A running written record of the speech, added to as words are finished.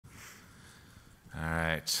All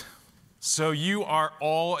right. So you are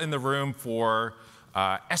all in the room for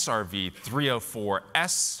SRV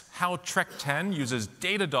 304S, how Trek 10 uses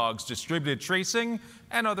Datadog's distributed tracing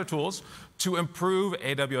and other tools to improve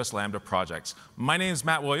AWS Lambda projects. My name is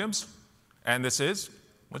Matt Williams, and this is,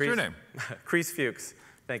 what's your name? Chris Fuchs.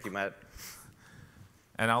 Thank you, Matt.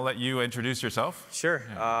 And I'll let you introduce yourself. Sure.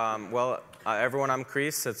 Everyone, I'm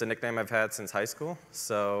Chris. It's a nickname I've had since high school,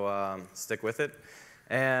 so stick with it.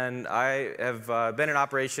 And I have been in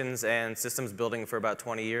operations and systems building for about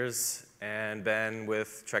 20 years and been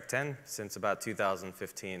with Trek 10 since about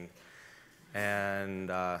 2015. And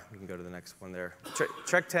we can go to the next one there.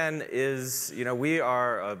 Trek 10 is, we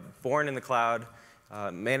are a born in the cloud,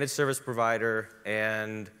 managed service provider,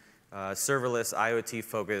 and serverless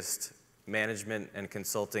IoT-focused management and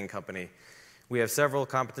consulting company. We have several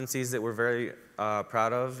competencies that we're very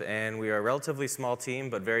proud of, and we are a relatively small team,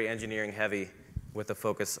 but very engineering heavy with a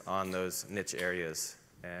focus on those niche areas.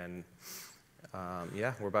 And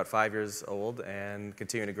yeah, we're about 5 years old and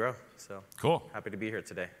continuing to grow. So cool. Happy to be here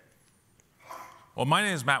today. Well, my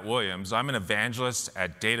name is Matt Williams. I'm an evangelist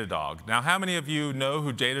at Datadog. Now, how many of you know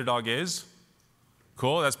who Datadog is?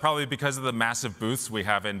 Cool. That's probably because of the massive booths we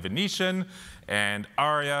have in Venetian and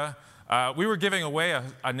Aria. We were giving away a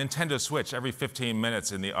Nintendo Switch every 15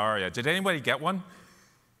 minutes in the Aria. Did anybody get one?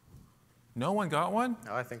 No one got one?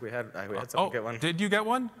 No, I think we had someone get one. Did you get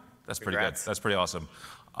one? That's pretty good. That's pretty awesome.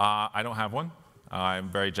 I don't have one. I'm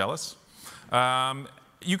very jealous.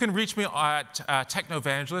 You can reach me at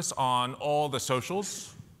Technoevangelist on all the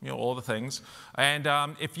socials, all the things. And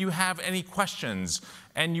if you have any questions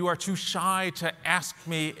and you are too shy to ask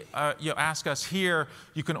me, ask us here,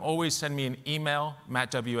 you can always send me an email,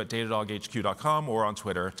 mattw@datadoghq.com, or on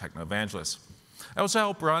Twitter, Technoevangelist. I also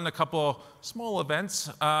help run a couple small events.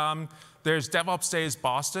 There's DevOps Days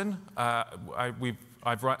Boston. I've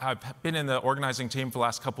been in the organizing team for the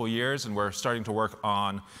last couple of years, and we're starting to work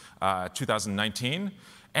on 2019.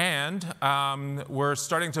 And we're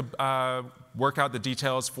starting to work out the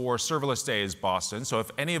details for Serverless Days Boston. So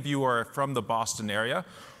if any of you are from the Boston area,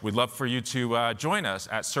 we'd love for you to join us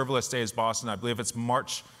at Serverless Days Boston. I believe it's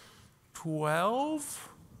March 12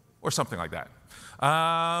 or something like that.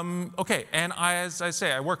 OK, and as I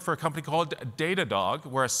say, I work for a company called Datadog.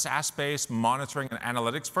 We're a SaaS-based monitoring and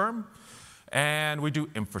analytics firm. And we do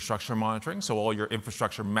infrastructure monitoring, so all your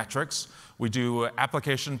infrastructure metrics. We do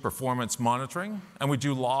application performance monitoring, and we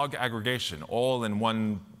do log aggregation, all in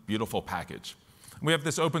one beautiful package. We have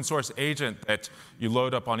this open source agent that you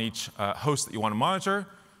load up on each host that you want to monitor,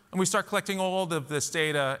 and we start collecting all of this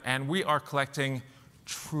data, and we are collecting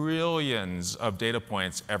trillions of data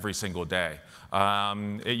points every single day.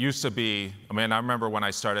 It used to be, I remember when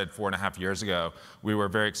I started 4.5 years ago, we were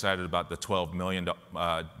very excited about the 12 million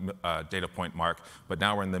data point mark, but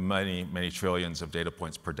now we're in the many, many trillions of data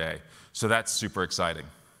points per day. So that's super exciting.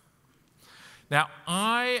 Now,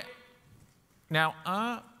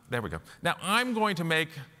 there we go. Now, I'm going to make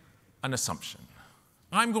an assumption.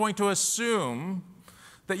 I'm going to assume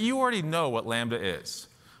that you already know what Lambda is.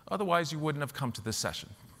 Otherwise, you wouldn't have come to this session.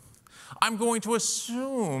 I'm going to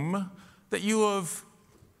assume that you have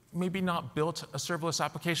maybe not built a serverless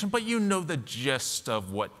application, but you know the gist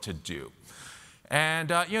of what to do. And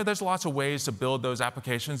there's lots of ways to build those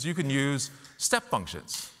applications. You can use step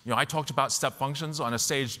functions. I talked about step functions on a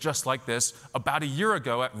stage just like this about a year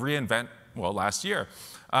ago at reInvent, well, last year.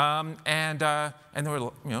 And there were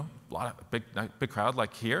a lot of big crowd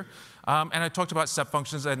like here. And I talked about step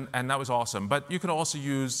functions, and that was awesome. But you can also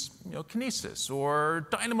use Kinesis or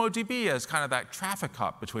DynamoDB as kind of that traffic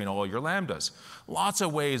cop between all your Lambdas. Lots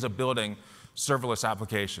of ways of building serverless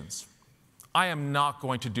applications. I am not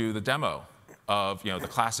going to do the demo of, the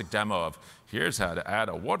classic demo of, here's how to add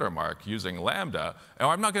a watermark using Lambda. And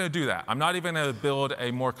I'm not going to do that. I'm not even going to build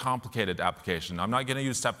a more complicated application. I'm not going to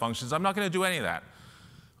use step functions. I'm not going to do any of that.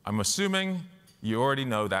 I'm assuming you already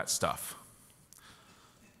know that stuff.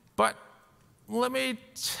 But let me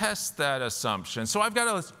test that assumption. So I've got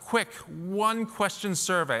a quick one-question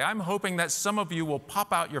survey. I'm hoping that some of you will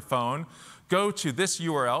pop out your phone, go to this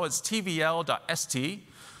URL. It's tvl.st,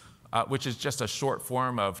 which is just a short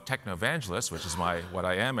form of Technoevangelist, which is what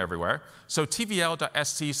I am everywhere. So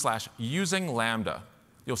tvl.st/using Lambda.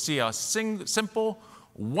 You'll see a simple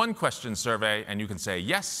one-question survey, and you can say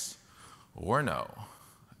yes or no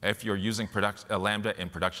if you're using Lambda in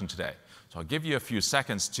production today. So I'll give you a few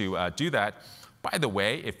seconds to do that. By the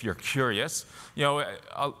way, if you're curious,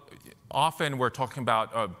 often we're talking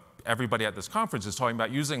about, everybody at this conference is talking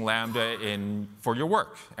about using Lambda for your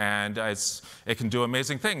work. And it can do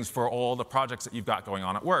amazing things for all the projects that you've got going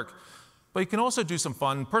on at work. But you can also do some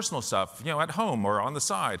fun personal stuff, at home or on the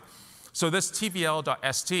side. So this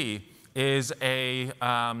tvl.st is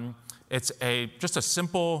just a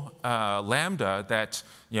simple Lambda that,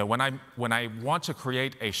 when I want to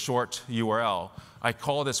create a short URL, I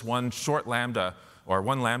call this one short Lambda or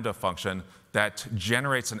one Lambda function that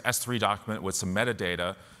generates an S3 document with some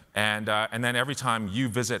metadata, and then every time you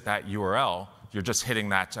visit that URL, you're just hitting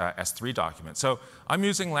that S3 document. So I'm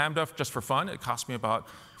using Lambda just for fun. It costs me about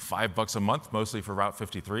 $5 a month, mostly for Route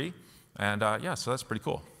 53. And yeah, so that's pretty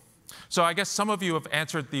cool. So I guess some of you have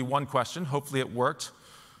answered the one question. Hopefully it worked.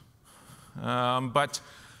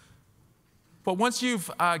 But once you've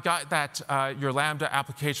got that your Lambda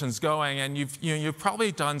applications going, and you've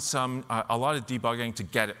probably done a lot of debugging to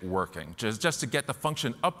get it working, just to get the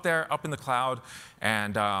function up there, up in the cloud,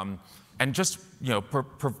 and just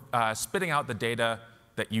spitting out the data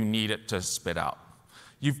that you need it to spit out.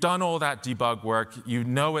 You've done all that debug work. You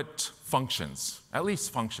know it functions, at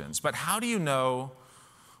least functions. But how do you know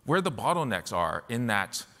where the bottlenecks are in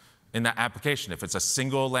that application? If it's a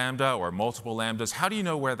single Lambda or multiple Lambdas, how do you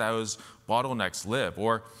know where those bottlenecks live?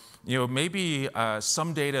 Or maybe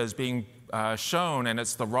some data is being shown and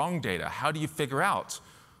it's the wrong data. How do you figure out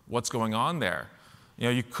what's going on there?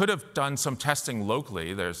 You could have done some testing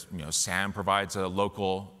locally. There's, SAM provides a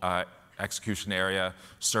local execution area,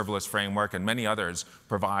 serverless framework, and many others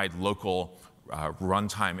provide local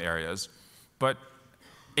runtime areas. But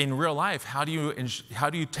in real life, how do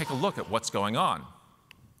you take a look at what's going on?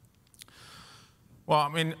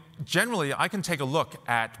 Well, generally, I can take a look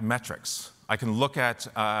at metrics. I can look at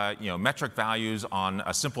metric values on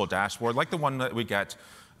a simple dashboard, like the one that we get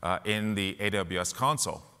in the AWS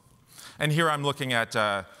console. And here I'm looking at,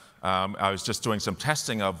 I was just doing some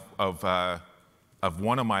testing of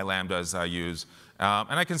one of my Lambdas I use,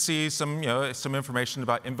 and I can see some information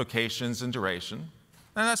about invocations and duration,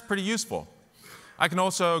 and that's pretty useful. I can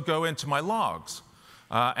also go into my logs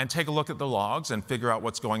and take a look at the logs and figure out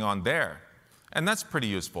what's going on there. And that's pretty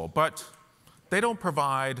useful, but they don't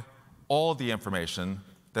provide all the information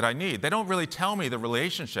that I need. They don't really tell me the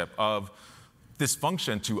relationship of this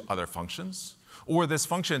function to other functions, or this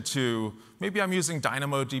function to, maybe I'm using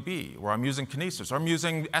DynamoDB, or I'm using Kinesis, or I'm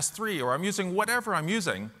using S3, or I'm using whatever I'm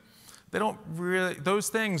using. Those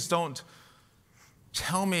things don't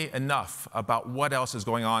tell me enough about what else is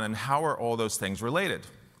going on and how are all those things related.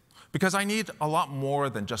 Because I need a lot more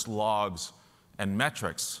than just logs and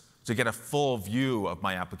metrics to get a full view of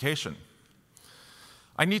my application.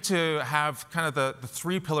 I need to have kind of the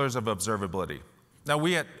 3 pillars of observability. Now,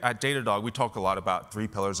 we at Datadog, we talk a lot about 3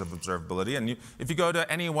 pillars of observability. And if you go to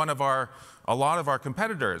any one of a lot of our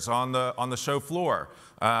competitors on the show floor,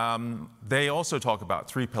 they also talk about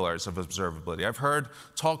 3 pillars of observability. I've heard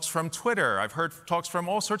talks from Twitter. I've heard talks from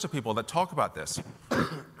all sorts of people that talk about this.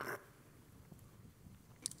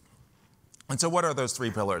 And so what are those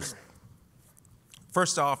 3 pillars?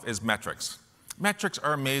 First off is metrics. Metrics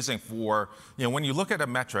are amazing for, when you look at a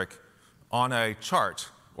metric on a chart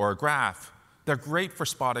or a graph, they're great for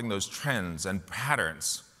spotting those trends and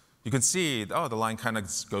patterns. You can see, oh, the line kind of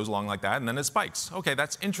goes along like that, and then it spikes. OK,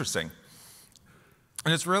 that's interesting.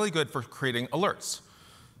 And it's really good for creating alerts.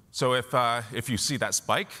 So if you see that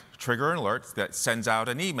spike, trigger an alert that sends out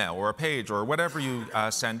an email or a page or whatever you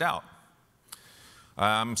send out.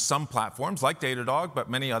 Some platforms, like Datadog, but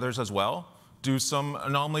many others as well, do some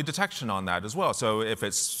anomaly detection on that as well. So if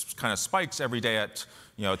it kind of spikes every day at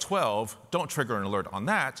 12, don't trigger an alert on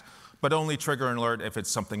that, but only trigger an alert if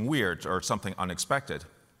it's something weird or something unexpected.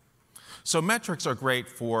 So metrics are great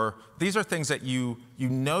for, these are things that you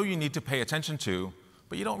know you need to pay attention to,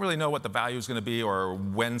 but you don't really know what the value is going to be or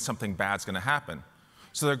when something bad is going to happen.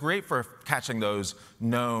 So they're great for catching those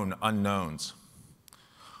known unknowns.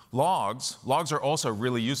 Logs are also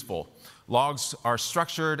really useful. Logs are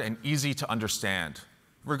structured and easy to understand,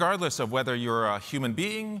 regardless of whether you're a human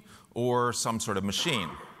being or some sort of machine.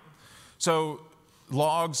 So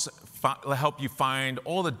logs help you find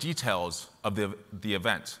all the details of the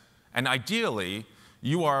event. And ideally,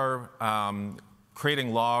 you are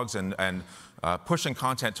creating logs and pushing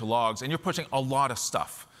content to logs, and you're pushing a lot of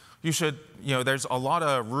stuff. You should, there's a lot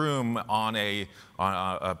of room on a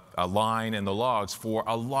line in the logs for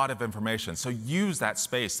a lot of information. So use that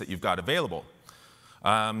space that you've got available.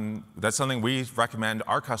 That's something we recommend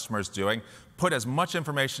our customers doing. Put as much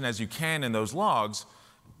information as you can in those logs,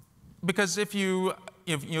 because if you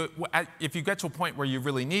get to a point where you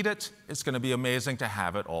really need it, it's going to be amazing to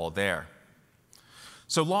have it all there.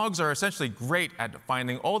 So logs are essentially great at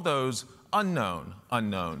finding all those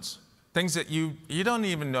unknowns. Things that you don't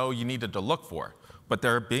even know you needed to look for, but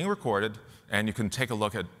they're being recorded, and you can take a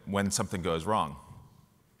look at when something goes wrong.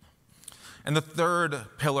 And the third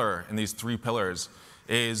pillar in these 3 pillars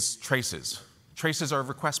is traces. Traces are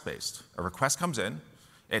request-based. A request comes in,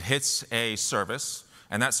 it hits a service,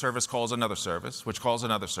 and that service calls another service, which calls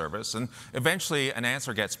another service, and eventually an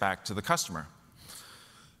answer gets back to the customer.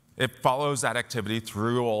 It follows that activity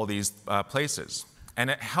through all these places, and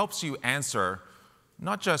it helps you answer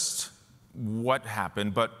not just what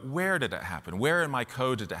happened, but where did it happen? Where in my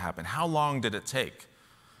code did it happen? How long did it take?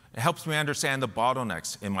 It helps me understand the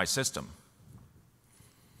bottlenecks in my system.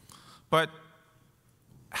 But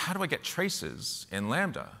how do I get traces in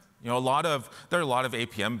Lambda? There are a lot of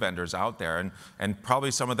APM vendors out there, and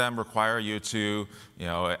probably some of them require you to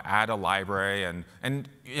add a library, and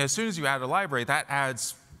as soon as you add a library, that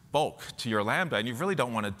adds bulk to your Lambda, and you really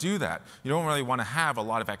don't want to do that. You don't really want to have a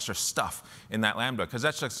lot of extra stuff in that Lambda, because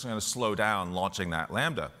that's just going to slow down launching that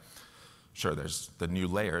Lambda. Sure, there's the new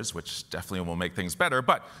layers, which definitely will make things better,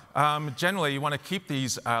 but generally you want to keep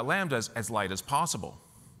these Lambdas as light as possible.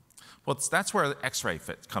 Well, that's where X-Ray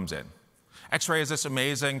comes in. X-Ray is this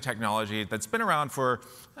amazing technology that's been around for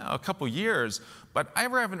a couple years, but I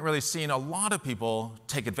haven't really seen a lot of people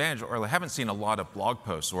take advantage, or I haven't seen a lot of blog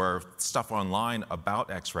posts or stuff online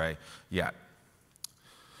about X-Ray yet.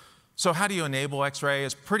 So how do you enable X-Ray?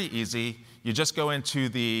 It's pretty easy. You just go into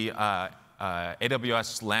the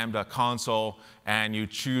AWS Lambda console, and you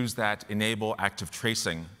choose that Enable Active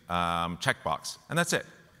Tracing checkbox, and that's it.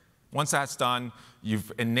 Once that's done,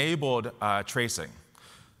 you've enabled tracing.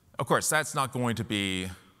 Of course, that's not going to be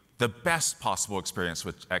the best possible experience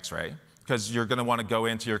with X-Ray, because you're going to want to go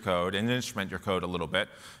into your code and instrument your code a little bit.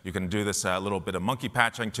 You can do this little bit of monkey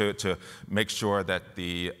patching to make sure that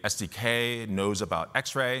the SDK knows about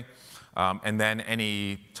X-Ray. And then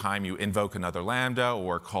any time you invoke another Lambda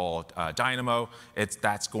or call Dynamo,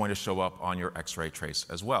 that's going to show up on your X-Ray trace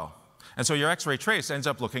as well. And so your X-Ray trace ends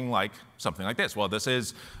up looking like something like this. Well, this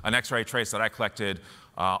is an X-Ray trace that I collected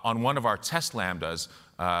on one of our test Lambdas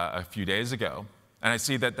a few days ago. And I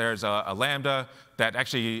see that there's a Lambda that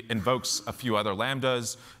actually invokes a few other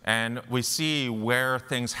Lambdas, and we see where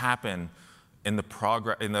things happen in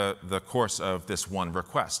the course of this one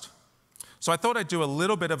request. So I thought I'd do a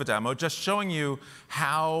little bit of a demo, just showing you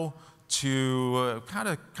how to kind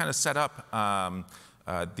of set up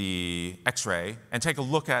the X-Ray and take a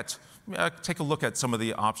look at some of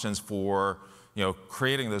the options for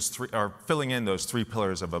creating those three, or filling in those 3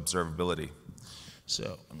 pillars of observability. So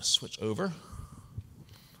I'm going to switch over.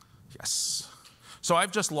 Yes. So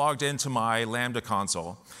I've just logged into my Lambda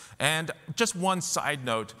console. And just one side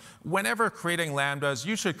note, whenever creating Lambdas,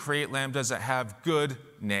 you should create Lambdas that have good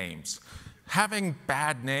names. Having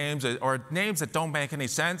bad names or names that don't make any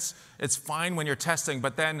sense, it's fine when you're testing,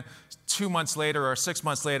 but then 2 months later or 6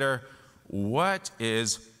 months later, what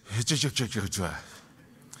is...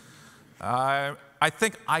 I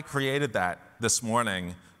think I created that this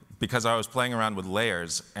morning because I was playing around with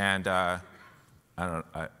layers, and I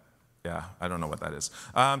don't know what that is.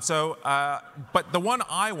 But the one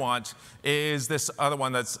I want is this other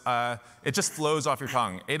one that's, it just flows off your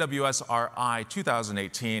tongue. AWS RI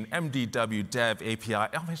 2018 MDW Dev API.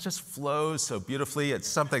 Oh, it just flows so beautifully. It's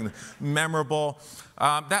something memorable.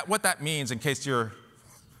 What that means, in case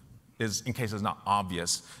it's not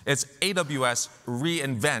obvious, it's AWS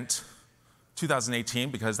reInvent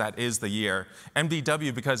 2018, because that is the year.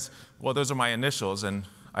 MDW because, well, those are my initials, and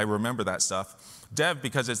I remember that stuff. Dev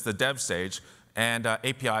because it's the dev stage, and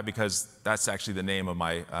API because that's actually the name of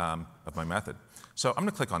my method. So I'm going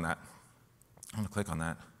to click on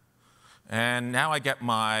that. And now I get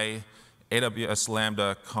my AWS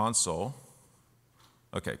Lambda console.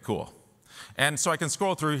 OK, cool. And so I can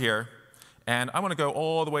scroll through here, and I want to go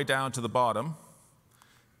all the way down to the bottom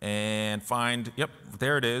and find, yep,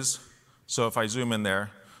 there it is. So if I zoom in there,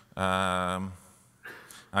 I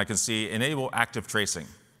can see Enable Active Tracing.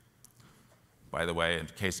 By the way, in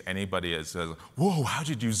case anybody is, whoa, how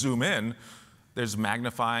did you zoom in? There's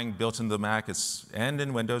magnifying built into the Mac, and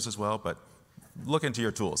in Windows as well, but look into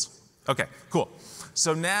your tools. OK, cool.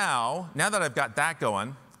 So now that I've got that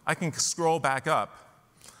going, I can scroll back up.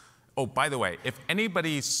 Oh, by the way, if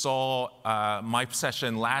anybody saw my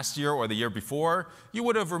session last year or the year before, you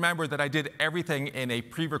would have remembered that I did everything in a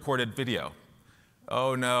pre-recorded video.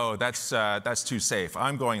 Oh no, that's too safe.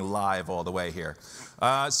 I'm going live all the way here.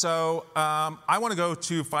 I want to go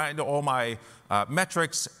to find all my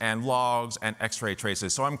metrics and logs and X-ray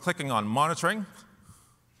traces. So I'm clicking on monitoring.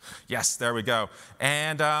 Yes, there we go.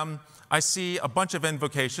 And I see a bunch of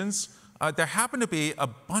invocations. There happened to be a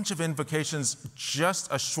bunch of invocations just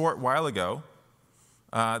a short while ago.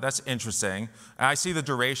 That's interesting. I see the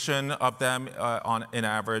duration of them in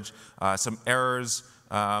average, some errors,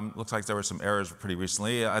 Looks like there were some errors pretty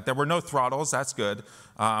recently. There were no throttles, that's good,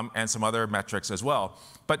 and some other metrics as well.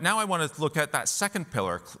 But now I want to look at that second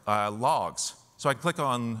pillar, logs. So I click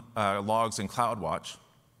on logs in CloudWatch,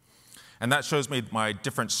 and that shows me my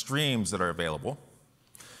different streams that are available.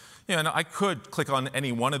 And I could click on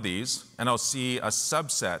any one of these, and I'll see a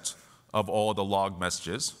subset of all the log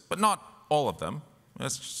messages, but not all of them.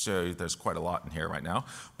 Let's show you there's quite a lot in here right now.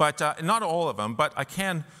 But not all of them, but I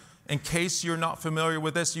can, in case you're not familiar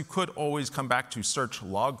with this, you could always come back to search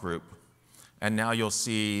log group, and now you'll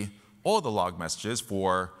see all the log messages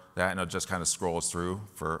for that, and it just kind of scrolls through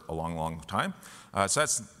for a long, long time. So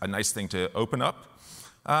that's a nice thing to open up.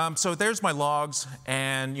 So there's my logs,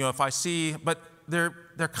 and if I see, but they're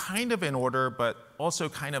kind of in order, but also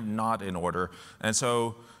kind of not in order. And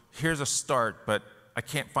so here's a start, but I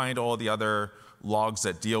can't find all the other logs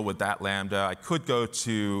that deal with that Lambda. I could go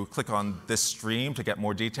to click on this stream to get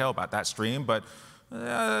more detail about that stream, but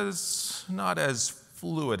it's not as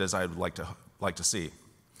fluid as I'd like to see.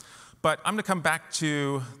 But I'm going to come back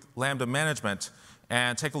to Lambda management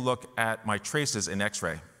and take a look at my traces in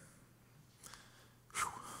X-ray.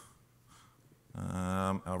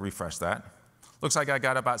 I'll refresh that. Looks like I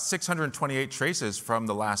got about 628 traces from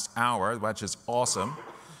the last hour, which is awesome.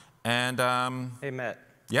 And hey, Matt.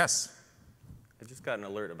 Yes. I just got an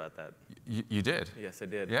alert about that. You did? Yes, I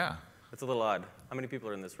did. Yeah. That's a little odd. How many people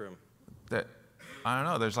are in this room? I don't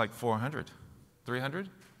know. There's like 400, 300.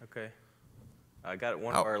 Okay. I got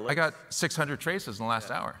one of our alerts. I got 600 traces in the last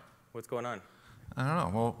hour. What's going on? I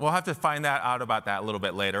don't know. We'll have to find out about that a little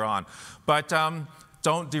bit later on. But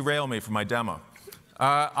don't derail me from my demo.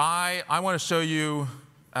 I want to show you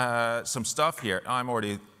some stuff here. I'm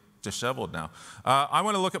already disheveled now. I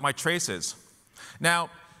want to look at my traces. Now,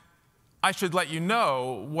 I should let you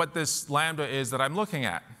know what this Lambda is that I'm looking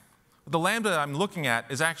at. The Lambda I'm looking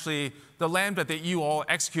at is actually the Lambda that you all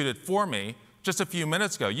executed for me just a few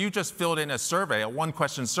minutes ago. You just filled in a survey, a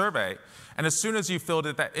one-question survey, and as soon as you filled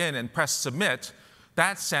that in and pressed submit,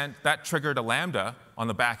 that triggered a Lambda on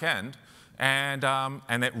the back end, and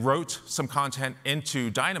it wrote some content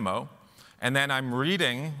into Dynamo, and then I'm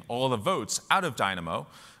reading all the votes out of Dynamo,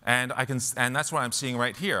 and that's what I'm seeing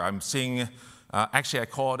right here. I'm seeing. Actually,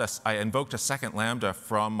 I invoked a second Lambda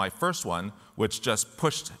from my first one, which just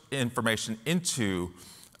pushed information into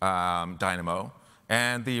Dynamo.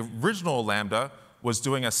 And the original Lambda was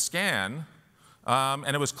doing a scan,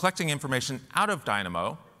 and it was collecting information out of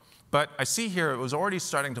Dynamo. But I see here it was already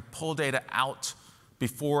starting to pull data out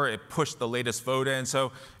before it pushed the latest vote in.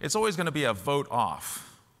 So it's always going to be a vote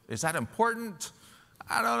off. Is that important?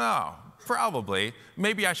 I don't know. Probably.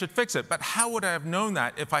 Maybe I should fix it. But how would I have known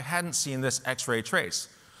that if I hadn't seen this X-ray trace?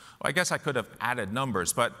 Well, I guess I could have added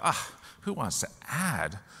numbers, but who wants to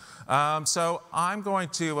add? So I'm going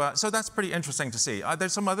to, so that's pretty interesting to see.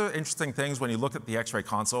 There's some other interesting things when you look at the X-ray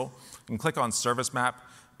console. You can click on service map,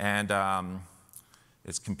 and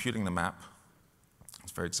it's computing the map.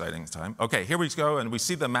 It's very exciting time. OK, here we go, and we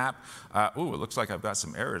see the map. Ooh, it looks like I've got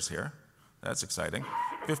some errors here. That's exciting.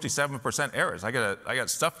 57% errors. I got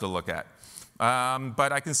stuff to look at.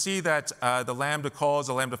 But I can see that the Lambda calls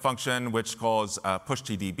a Lambda function which calls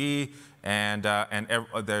pushTDB, and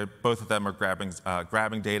both of them are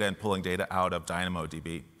grabbing data and pulling data out of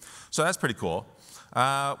DynamoDB. So that's pretty cool.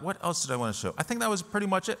 What else did I want to show? I think that was pretty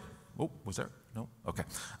much it. Oh, was there? No? OK.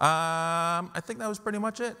 I think that was pretty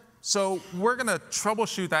much it. So we're going to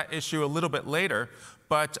troubleshoot that issue a little bit later.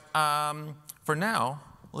 But for now,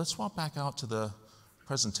 let's swap back out to the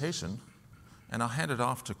presentation, and I'll hand it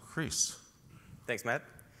off to Chris. Thanks, Matt.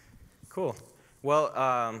 Cool.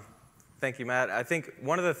 Well, thank you, Matt. I think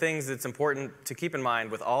one of the things that's important to keep in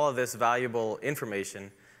mind with all of this valuable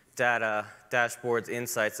information, data, dashboards,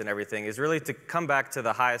 insights, and everything, is really to come back to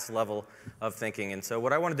the highest level of thinking. And so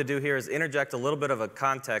what I wanted to do here is interject a little bit of a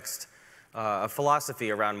context, a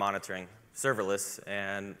philosophy around monitoring, serverless,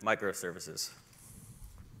 and microservices.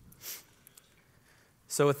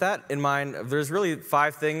 So with that in mind, there's really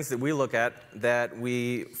 5 things that we look at that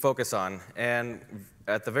we focus on. And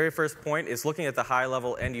at the very first point is looking at the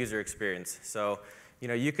high-level end-user experience. So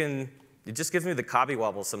it just gives me the cobby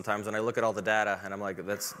wobbles sometimes when I look at all the data, and I'm like,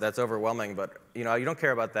 that's overwhelming. But you don't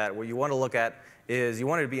care about that. What you want to look at is you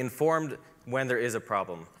want to be informed when there is a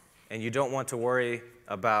problem. And you don't want to worry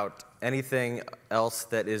about anything else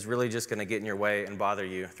that is really just going to get in your way and bother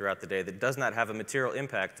you throughout the day that does not have a material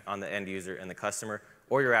impact on the end user and the customer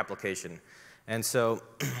or your application. And so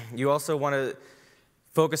you also want to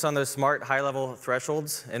focus on those smart high-level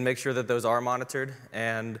thresholds and make sure that those are monitored,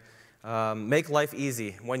 and make life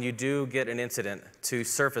easy when you do get an incident to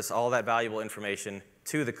surface all that valuable information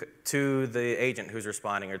to the agent who's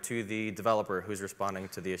responding or to the developer who's responding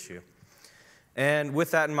to the issue. And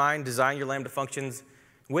with that in mind, design your Lambda functions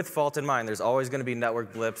with fault in mind. There's always going to be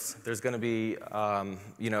network blips. There's going to be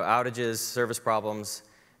outages, service problems.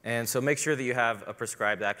 And so make sure that you have a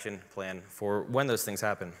prescribed action plan for when those things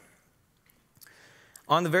happen.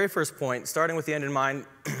 On the very first point, starting with the end in mind,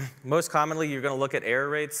 most commonly you're going to look at error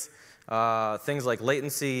rates, things like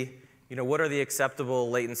latency. What are the acceptable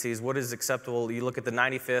latencies? What is acceptable? You look at the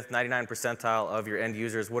 95th, 99th percentile of your end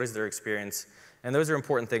users. What is their experience? And those are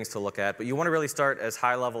important things to look at. But you want to really start as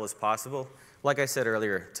high level as possible, like I said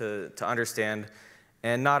earlier, to understand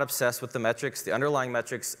and not obsess with the metrics, the underlying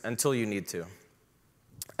metrics, until you need to.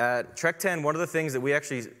 At Trek 10, one of the things that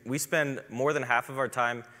we spend more than half of our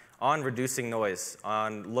time on reducing noise,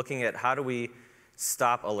 on looking at how do we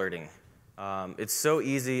stop alerting. It's so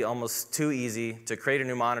easy, almost too easy, to create a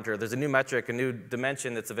new monitor. There's a new metric, a new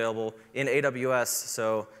dimension that's available in AWS,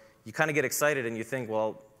 so you kind of get excited and you think,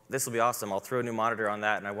 well, this will be awesome. I'll throw a new monitor on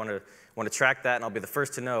that, and I want to track that, and I'll be the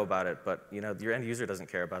first to know about it. But your end user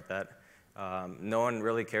doesn't care about that. No one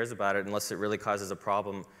really cares about it unless it really causes a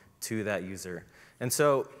problem to that user. And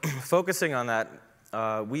so focusing on that,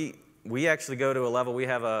 we actually go to a level. We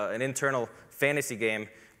have an internal fantasy game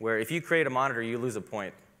where if you create a monitor, you lose a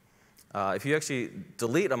point. If you actually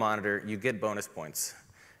delete a monitor, you get bonus points.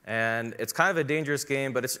 And it's kind of a dangerous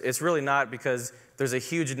game, but it's really not, because there's a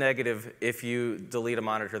huge negative if you delete a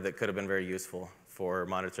monitor that could have been very useful for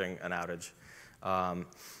monitoring an outage.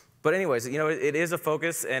 But anyways, it is a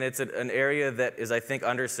focus, and it's an area that is, I think,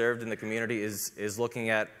 underserved in the community, is looking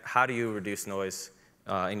at how do you reduce noise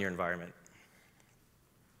in your environment.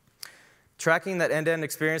 Tracking that end-to-end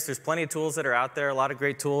experience, there's plenty of tools that are out there, a lot of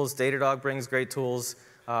great tools. Datadog brings great tools.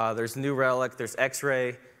 There's New Relic, there's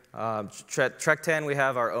X-Ray. Trek 10, we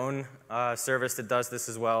have our own service that does this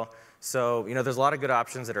as well. So there's a lot of good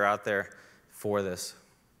options that are out there for this.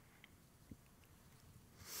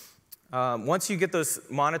 Once you get those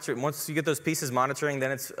pieces monitoring,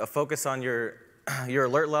 then it's a focus on your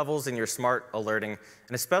alert levels and your smart alerting,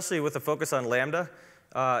 and especially with a focus on Lambda,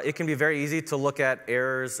 it can be very easy to look at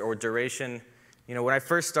errors or duration. When I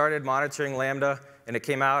first started monitoring Lambda and it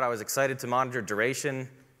came out, I was excited to monitor duration.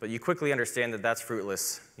 But you quickly understand that that's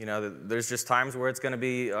fruitless. There's just times where it's going to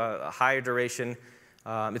be a higher duration.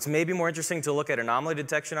 It's maybe more interesting to look at anomaly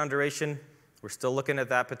detection on duration. We're still looking at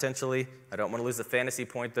that potentially. I don't want to lose the fantasy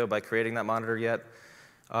point, though, by creating that monitor yet.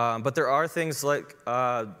 But there are things like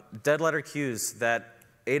dead letter queues that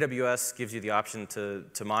AWS gives you the option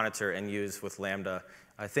to monitor and use with Lambda.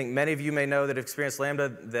 I think many of you may know that have experienced Lambda,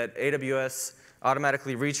 that AWS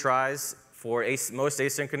automatically retries for most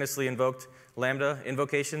asynchronously invoked Lambda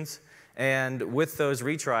invocations. And with those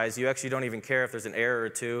retries, you actually don't even care if there's an error or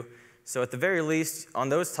two. So at the very least, on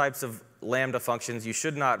those types of Lambda functions, you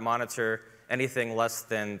should not monitor anything less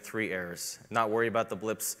than 3 errors. Not worry about the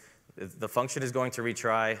blips. The function is going to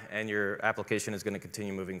retry, and your application is going to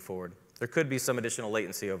continue moving forward. There could be some additional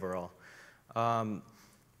latency overall.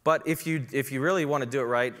 But if you really want to do it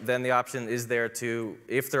right, then the option is there to,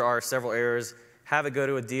 if there are several errors, have it go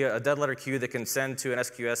to a dead letter queue that can send to an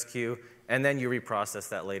SQS queue, and then you reprocess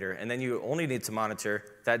that later. And then you only need to monitor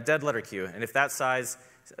that dead letter queue. And if that size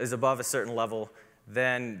is above a certain level,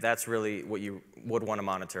 then that's really what you would want to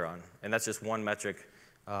monitor on. And that's just one metric,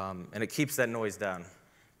 and it keeps that noise down.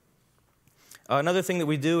 Another thing that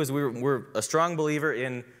we do is we're a strong believer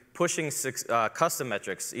in pushing custom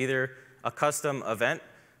metrics, either a custom event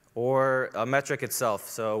or a metric itself.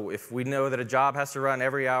 So if we know that a job has to run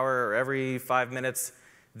every hour or every 5 minutes,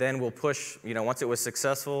 then we'll push, once it was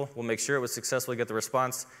successful, we'll make sure it was successful, get the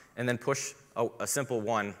response, and then push a simple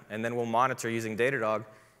one. And then we'll monitor using Datadog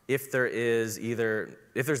if there's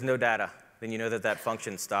no data, then you know that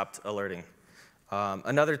function stopped alerting.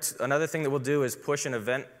 Another thing that we'll do is push an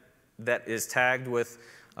event that is tagged with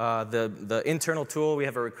the internal tool. We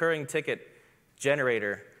have a recurring ticket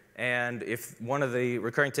generator. And if one of the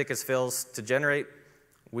recurring tickets fails to generate,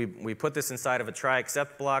 we put this inside of a try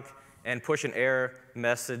except block and push an error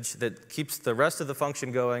message that keeps the rest of the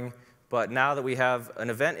function going. But now that we have an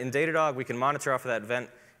event in Datadog, we can monitor off of that event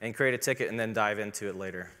and create a ticket and then dive into it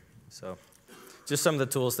later. So just some of the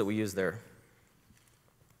tools that we use there.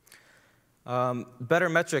 Better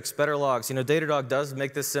metrics, better logs. Datadog does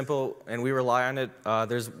make this simple, and we rely on it.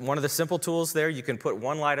 There's one of the simple tools there. You can put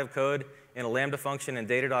one line of code in a Lambda function, and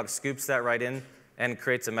Datadog scoops that right in and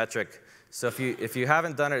creates a metric. So if you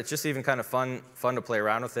haven't done it, it's just even kind of fun to play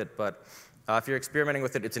around with it. But if you're experimenting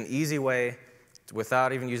with it, it's an easy way,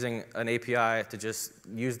 without even using an API, to just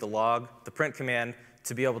use the log, the print command,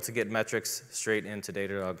 to be able to get metrics straight into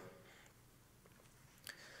Datadog.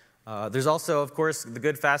 There's also, of course, the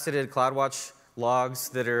good faceted CloudWatch logs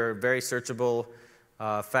that are very searchable,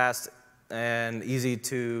 fast, and easy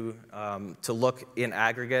to look in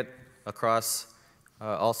aggregate across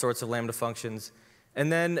all sorts of Lambda functions.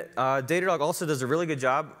 And then Datadog also does a really good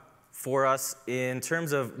job for us in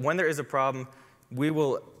terms of when there is a problem, we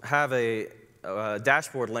will have a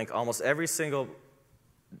dashboard link almost every single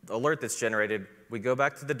alert that's generated. We go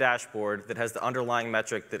back to the dashboard that has the underlying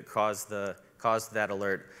metric that caused that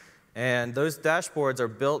alert. And those dashboards are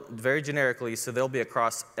built very generically, so they'll be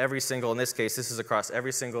across every single, in this case, this is across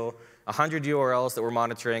every single 100 URLs that we're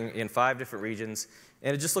monitoring in 5 different regions.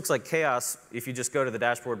 And it just looks like chaos if you just go to the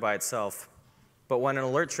dashboard by itself. But when an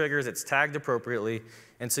alert triggers, it's tagged appropriately,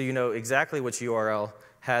 and so you know exactly which URL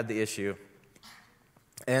had the issue.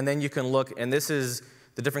 And then you can look, and this is,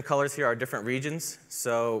 the different colors here are different regions.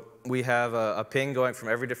 So we have a ping going from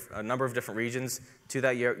a number of different regions to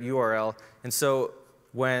that URL. And so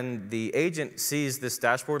when the agent sees this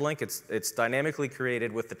dashboard link, it's dynamically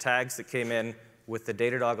created with the tags that came in with the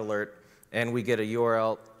Datadog alert, and we get a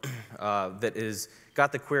URL that is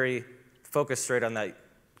got the query focused straight on that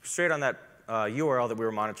URL that we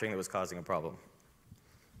were monitoring that was causing a problem.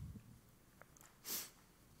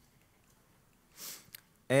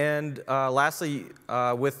 And lastly,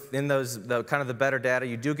 within those kind of the better data,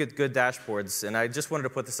 you do get good dashboards. And I just wanted to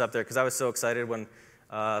put this up there because I was so excited when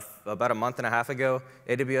about a month and a half ago,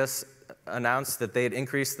 AWS announced that they had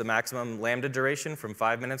increased the maximum Lambda duration from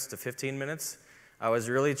 5 minutes to 15 minutes. I was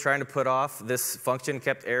really trying to put off. This function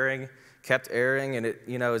kept erring, and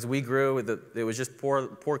it, as we grew, it was just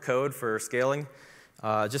poor code for scaling,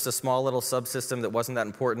 just a small little subsystem that wasn't that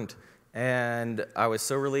important. And I was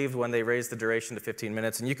so relieved when they raised the duration to 15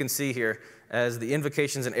 minutes. And you can see here, as the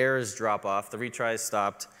invocations and errors drop off, the retries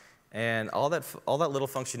stopped. And all that little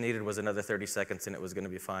function needed was another 30 seconds, and it was going to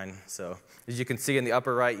be fine. So as you can see in the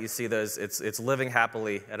upper right, you see those. It's living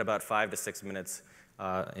happily at about 5 to 6 minutes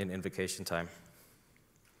in invocation time.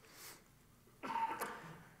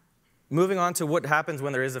 Moving on to what happens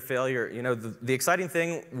when there is a failure. The exciting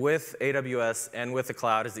thing with AWS and with the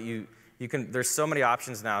cloud is that there's so many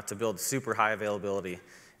options now to build super high availability.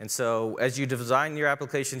 And so as you design your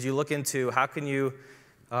applications, you look into how can you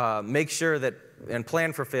make sure that, and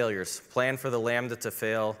plan for failures. Plan for the Lambda to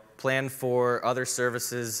fail. Plan for other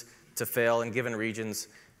services to fail in given regions.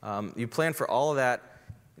 You plan for all of that.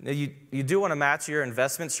 You do want to match your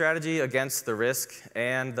investment strategy against the risk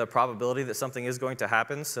and the probability that something is going to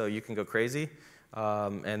happen, so you can go crazy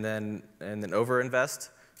and then overinvest.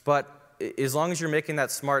 But as long as you're making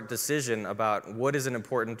that smart decision about what is an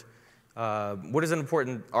important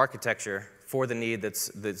architecture for the need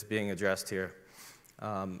that's being addressed here.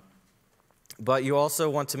 But you also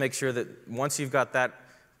want to make sure that once you've got that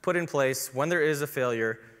put in place, when there is a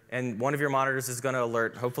failure and one of your monitors is going to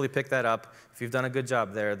alert, hopefully pick that up. If you've done a good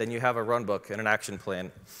job there, then you have a runbook and an action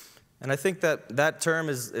plan. And I think that term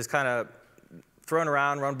is kind of thrown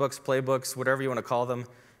around, runbooks, playbooks, whatever you want to call them.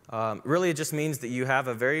 Really, it just means that you have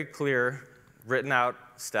a very clear written out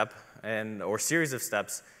step or series of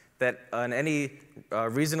steps that any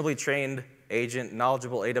reasonably trained agent,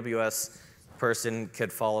 knowledgeable AWS person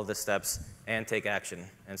could follow the steps and take action.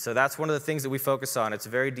 And so that's one of the things that we focus on. It's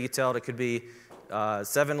very detailed. It could be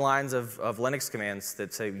 7 lines of Linux commands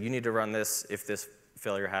that say you need to run this if this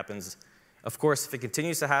failure happens. Of course, if it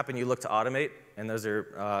continues to happen, you look to automate, and those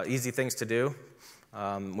are easy things to do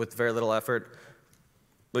with very little effort.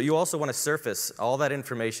 But you also want to surface all that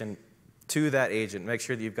information to that agent. Make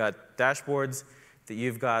sure that you've got dashboards, that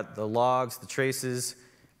you've got the logs, the traces.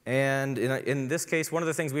 And in this case, one of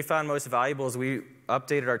the things we found most valuable is we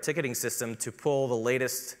updated our ticketing system to pull the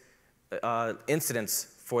latest incidents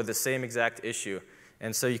for the same exact issue.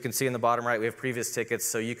 And so you can see in the bottom right, we have previous tickets,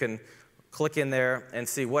 so you can click in there and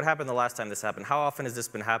see what happened the last time this happened. How often has this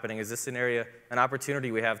been happening? Is this an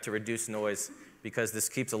opportunity we have to reduce noise because this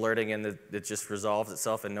keeps alerting and it just resolves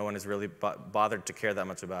itself and no one has really bothered to care that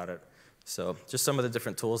much about it. So just some of the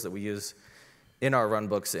different tools that we use in our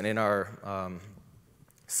runbooks and in our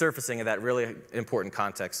surfacing of that really important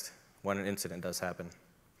context when an incident does happen.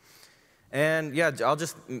 And yeah, I'll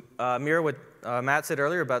just mirror what Matt said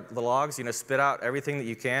earlier about the logs. Spit out everything that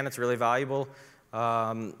you can. It's really valuable.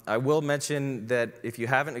 I will mention that if you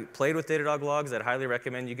haven't played with Datadog logs, I'd highly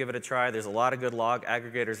recommend you give it a try. There's a lot of good log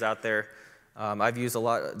aggregators out there. I've used a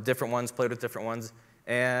lot of different ones, played with different ones.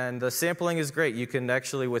 And the sampling is great. You can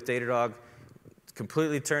actually, with Datadog,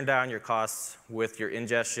 completely turn down your costs with your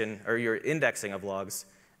ingestion or your indexing of logs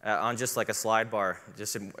on just like a slide bar,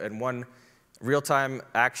 just in one real-time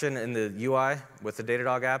action in the UI with the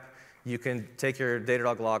Datadog app. you can take your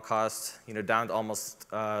Datadog log cost, down to almost,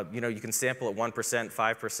 you can sample at 1%,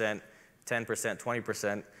 5%, 10%,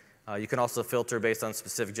 20%. You can also filter based on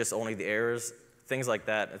specific, just only the errors, things like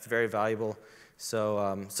that. It's very valuable.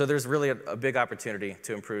 So there's really a big opportunity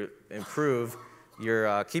to improve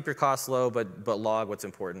your, keep your costs low, but log what's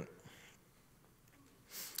important.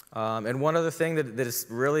 And one other thing that is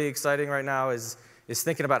really exciting right now is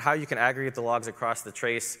thinking about how you can aggregate the logs across the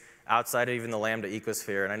trace outside of even the Lambda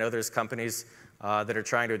ecosphere. And I know there's companies that are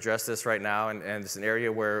trying to address this right now, and it's an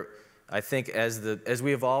area where I think as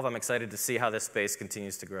we evolve, I'm excited to see how this space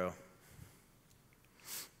continues to grow.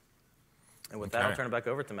 And with that, I'll turn it back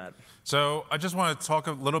over to Matt. So I just want to talk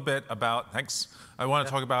a little bit about, thanks. I want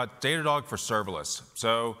to talk about Datadog for serverless.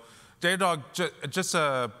 So Datadog, just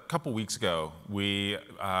a couple weeks ago, we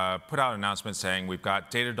put out an announcement saying we've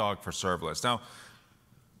got Datadog for serverless. Now,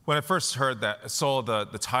 when I first saw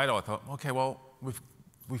the title, I thought, okay, well,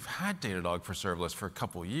 we've had Datadog for serverless for a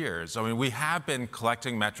couple years. I mean, we have been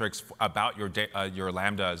collecting metrics about your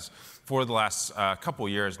Lambdas for the last couple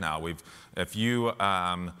years now. If you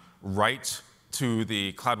write to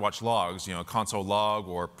the CloudWatch logs, console log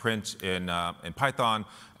or print in Python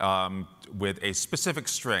with a specific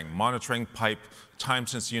string, monitoring pipe, time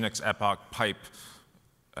since Unix epoch pipe,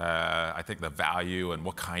 I think the value and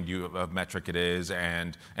what kind of metric it is,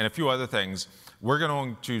 and a few other things. We're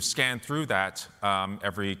going to scan through that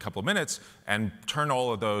every couple of minutes and turn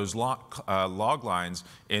all of those log lines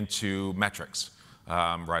into metrics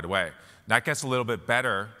right away. That gets a little bit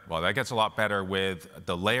better. Well, that gets a lot better with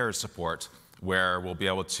the layers support, where we'll be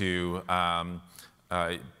able to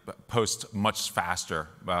post much faster,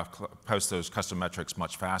 post those custom metrics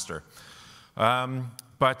much faster.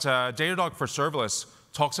 But Datadog for serverless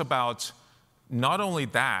talks about not only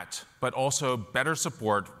that, but also better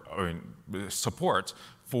support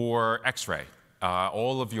for X-ray.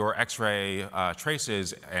 All of your X-ray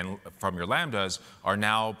traces and from your Lambdas are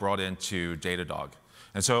now brought into Datadog.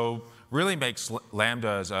 And so really makes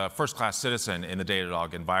Lambdas a first-class citizen in the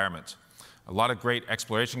Datadog environment. A lot of great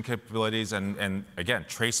exploration capabilities and again,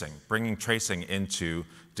 tracing, bringing tracing into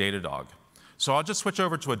Datadog. So I'll just switch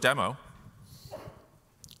over to a demo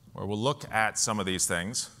where we'll look at some of these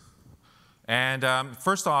things. And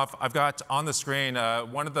first off, I've got on the screen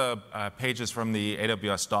one of the pages from the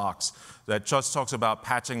AWS docs that just talks about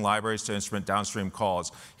patching libraries to instrument downstream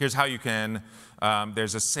calls. Here's how you can,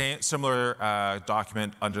 there's a similar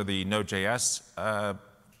document under the Node.js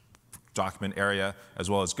document area, as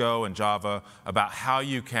well as Go and Java, about how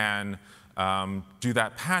you can do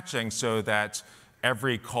that patching so that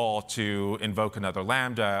every call to invoke another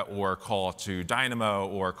Lambda or call to Dynamo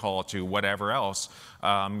or call to whatever else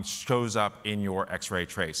shows up in your X-ray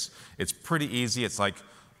trace. It's pretty easy. It's like a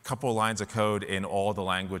couple of lines of code in all the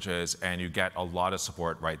languages, and you get a lot of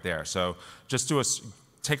support right there. So just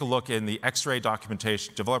take a look in the X-ray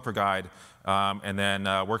documentation developer guide, and then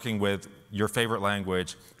working with your favorite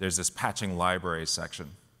language, there's this patching libraries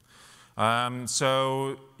section.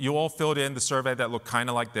 So you all filled in the survey that looked kind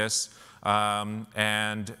of like this. So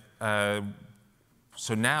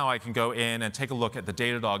now I can go in and take a look at the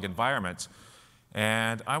Datadog environment.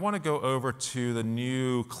 And I want to go over to the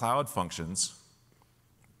new Cloud Functions.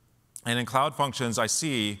 And in Cloud Functions, I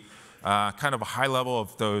see kind of a high level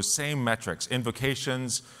of those same metrics,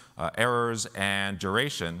 invocations, errors, and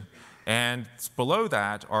duration. And below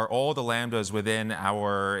that are all the Lambdas within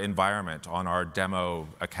our environment on our demo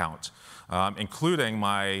account, including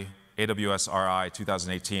my AWS RI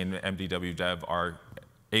 2018 MDW Dev R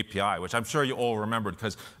API, which I'm sure you all remembered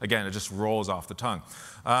because, again, it just rolls off the tongue.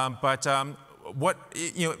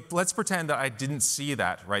 Let's pretend that I didn't see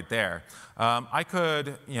that right there. I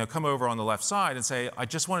could come over on the left side and say, I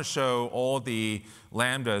just want to show all the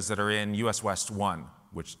Lambdas that are in US West 1,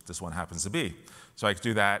 which this one happens to be. So I could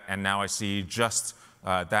do that, and now I see just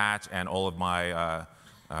that and all of my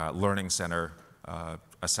Learning Center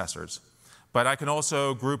assessors. But I can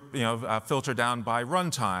also group, filter down by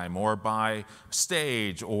runtime or by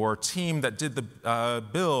stage or team that did the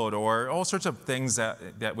build or all sorts of things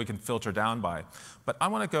that we can filter down by. But I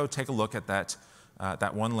want to go take a look at that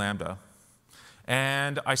one Lambda.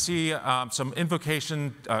 And I see some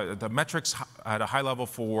invocation, the metrics at a high level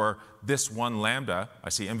for this one Lambda. I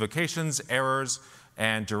see invocations, errors,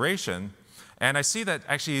 and duration. And I see that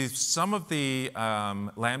actually some of the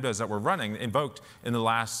Lambdas that were running, invoked in the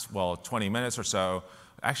last, 20 minutes or so,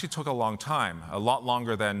 actually took a long time, a lot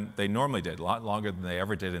longer than they normally did, a lot longer than they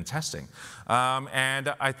ever did in testing.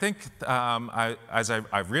 And I think, as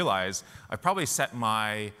I've realized, I've probably set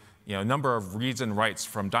my number of reads and writes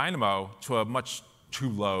from Dynamo to a much too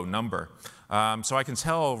low number. So I can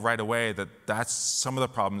tell right away that that's some of the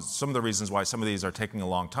problems, some of the reasons why some of these are taking a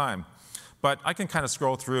long time. But I can kind of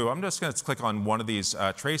scroll through. I'm just going to click on one of these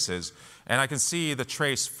traces, and I can see the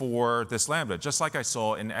trace for this Lambda, just like I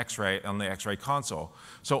saw in X-ray on the X-ray console.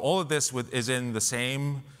 So all of this is in the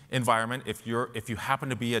same environment if you happen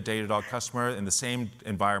to be a Datadog customer, in the same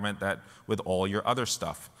environment that with all your other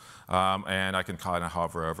stuff. And I can kind of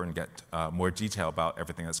hover over and get more detail about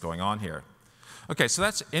everything that's going on here. Okay, so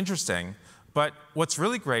that's interesting. But what's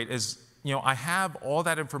really great is, I have all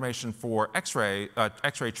that information for X-ray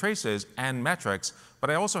traces and metrics, but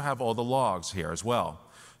I also have all the logs here as well.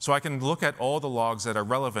 So I can look at all the logs that are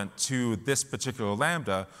relevant to this particular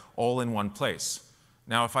Lambda all in one place.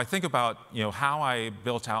 Now, if I think about how I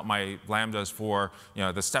built out my Lambdas for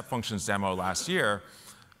the step functions demo last year,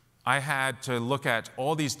 I had to look at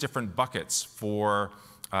all these different buckets for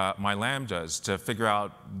my Lambdas to figure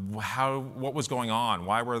out what was going on,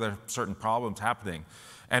 why were there certain problems happening.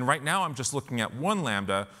 And right now, I'm just looking at one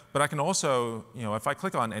Lambda, but I can also, if I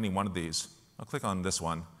click on any one of these, I'll click on this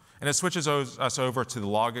one, and it switches us over to the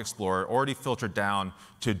Log Explorer, already filtered down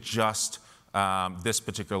to just this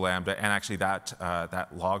particular Lambda and actually that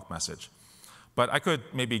log message. But I could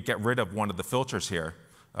maybe get rid of one of the filters here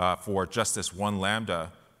for just this one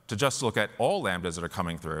Lambda to just look at all Lambdas that are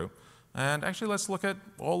coming through. And actually, let's look at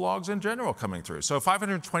all logs in general coming through. So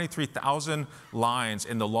 523,000 lines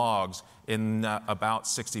in the logs in about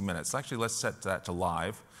 60 minutes. Actually, let's set that to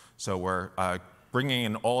live. So we're bringing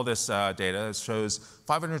in all this data. It shows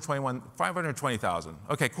 520,000.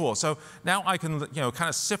 OK, cool. So now I can kind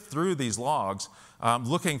of sift through these logs,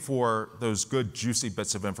 looking for those good, juicy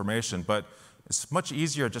bits of information. But it's much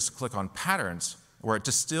easier just to click on patterns, where it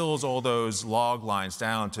distills all those log lines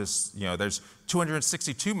down to, there's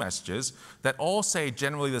 262 messages that all say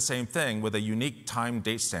generally the same thing with a unique time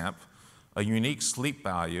date stamp, a unique sleep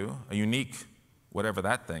value, a unique whatever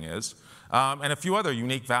that thing is, and a few other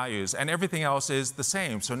unique values, and everything else is the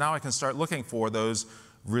same. So now I can start looking for those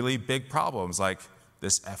really big problems, like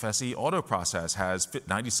this FSE auto process has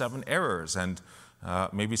 97 errors, and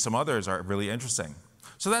maybe some others are really interesting.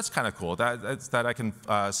 So that's kind of cool, that I can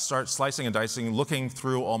start slicing and dicing, looking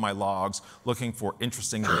through all my logs, looking for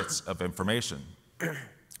interesting bits of information.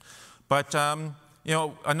 But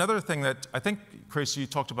another thing that I think, Chris, you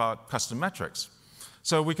talked about custom metrics.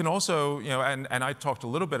 So we can also, and I talked a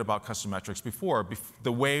little bit about custom metrics before.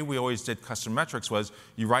 The way we always did custom metrics was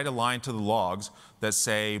you write a line to the logs that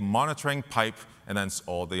say monitoring pipe and then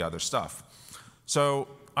all the other stuff. So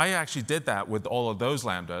I actually did that with all of those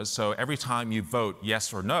Lambdas. So every time you vote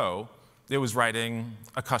yes or no, it was writing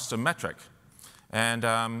a custom metric. And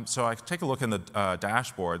so I take a look in the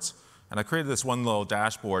dashboards, and I created this one little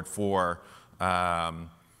dashboard for, that's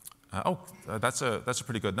a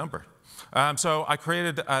pretty good number. So I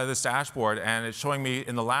created this dashboard, and it's showing me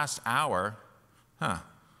in the last hour,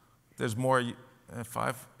 there's more,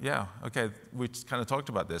 5, yeah, OK, we kind of talked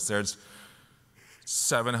about this. There's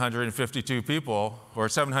 752 people, or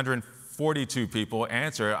 742 people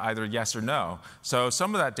answer either yes or no. So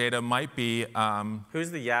some of that data might be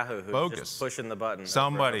who's the Yahoo who's bogus. Just pushing the button?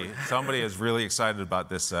 Somebody is really excited about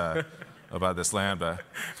this Lambda,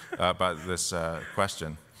 about this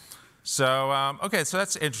question. So OK, so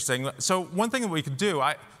that's interesting. So one thing that we can do,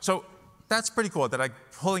 so that's pretty cool that I'm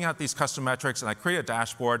pulling out these custom metrics and I create a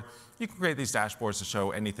dashboard. You can create these dashboards to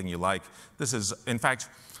show anything you like. This is, in fact,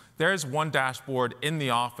 there's one dashboard in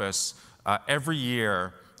the office every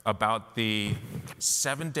year about the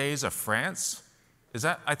 7 days of France.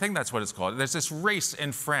 I think that's what it's called. There's this race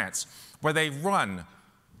in France where they run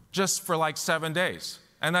just for like 7 days.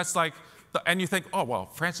 And that's like, and you think, oh, well,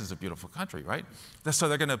 France is a beautiful country, right? So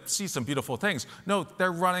they're going to see some beautiful things. No,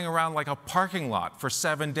 they're running around like a parking lot for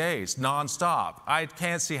 7 days, nonstop. I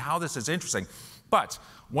can't see how this is interesting. But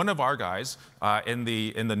one of our guys in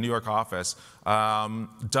the New York office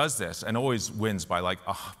does this and always wins by like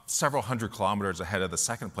several hundred kilometers ahead of the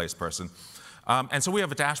second place person. And so we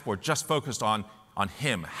have a dashboard just focused on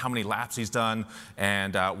him, how many laps he's done,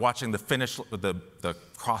 and watching the finish, the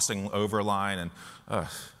crossing over line.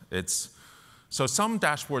 And so some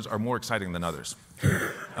dashboards are more exciting than others.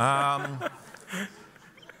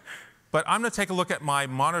 But I'm going to take a look at my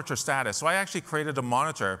monitor status. So I actually created a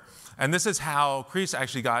monitor. And this is how Chris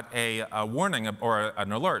actually got a warning or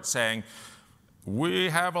an alert saying, we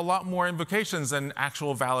have a lot more invocations than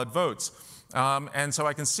actual valid votes. And so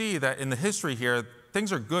I can see that in the history here,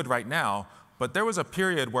 things are good right now. But there was a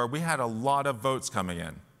period where we had a lot of votes coming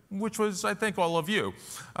in, which was, I think, all of you.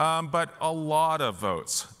 But a lot of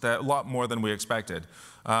votes, a lot more than we expected.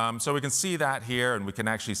 So we can see that here, and we can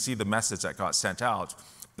actually see the message that got sent out.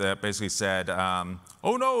 that basically said,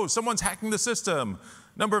 oh no, someone's hacking the system.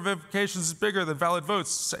 Number of verifications is bigger than valid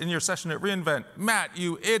votes in your session at reInvent. Matt,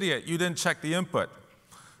 you idiot, you didn't check the input.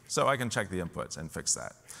 So I can check the inputs and fix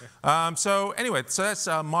that. So anyway, so that's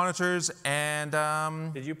monitors and...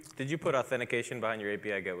 Did you put authentication behind your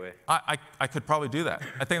API gateway? I could probably do that.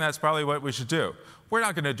 I think that's probably what we should do. We're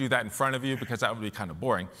not going to do that in front of you because that would be kind of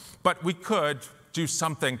boring. But we could do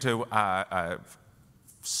something to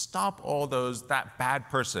stop all that bad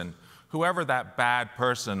person, whoever that bad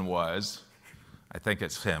person was. I think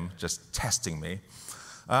it's him, just testing me.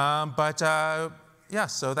 Yeah,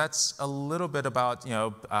 so that's a little bit about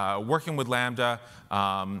working with Lambda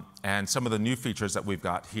and some of the new features that we've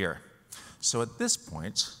got here. So at this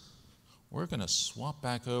point, we're going to swap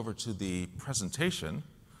back over to the presentation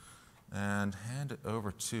and hand it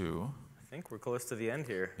over to... I think we're close to the end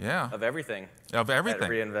here. Yeah. Of everything. Of everything. At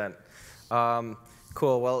reInvent.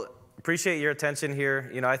 Cool. Well, appreciate your attention here.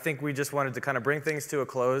 I think we just wanted to kind of bring things to a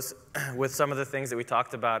close with some of the things that we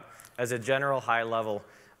talked about as a general high level.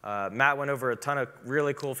 Matt went over a ton of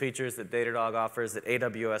really cool features that Datadog offers, that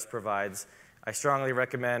AWS provides. I strongly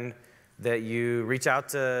recommend that you reach out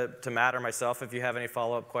to Matt or myself if you have any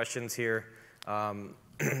follow-up questions here.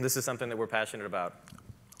 This is something that we're passionate about.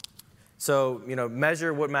 So,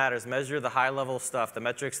 measure what matters. Measure the high-level stuff, the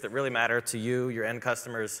metrics that really matter to you, your end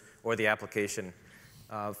customers, or the application.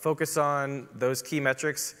 Focus on those key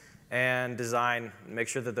metrics and design. Make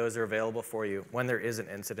sure that those are available for you when there is an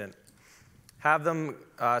incident. Have them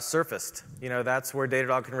surfaced. That's where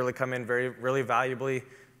Datadog can really come in really valuably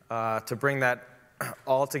to bring that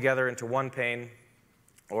all together into one pane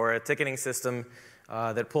or a ticketing system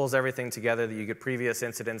that pulls everything together, that you get previous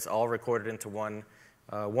incidents all recorded into one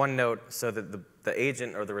note so that the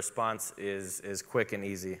agent or the response is quick and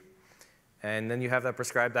easy. And then you have that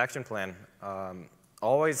prescribed action plan.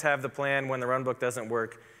 Always have the plan when the runbook doesn't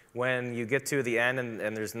work. When you get to the end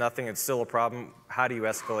and there's nothing, it's still a problem, how do you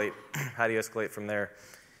escalate? How do you escalate from there?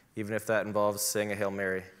 Even if that involves saying a Hail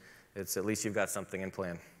Mary, it's at least you've got something in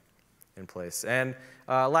place. And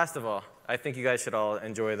last of all, I think you guys should all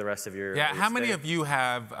enjoy the rest of your how many stay. of you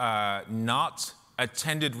have not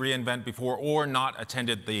attended reInvent before or not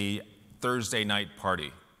attended the Thursday night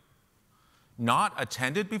party? Not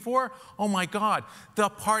attended before? Oh my God, the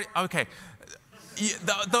party, okay.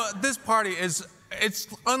 This party it's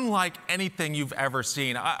unlike anything you've ever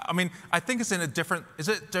seen. I mean, I think it's in a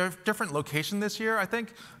different location this year, I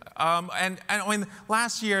think? And I mean,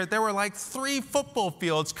 last year, there were like 3 football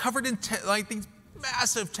fields covered in like these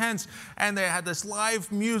massive tents, and they had this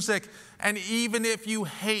live music, and even if you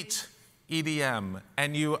hate EDM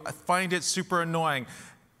and you find it super annoying,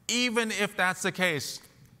 even if that's the case,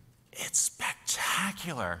 it's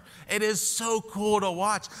spectacular. It is so cool to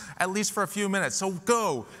watch, at least for a few minutes. So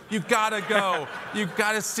go. You've got to go. You've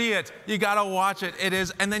got to see it. You got to watch it. It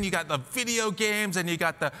is, and then you got the video games, and you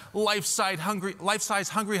got the life-size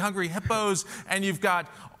hungry hippos, and you've got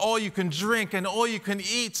all you can drink and all you can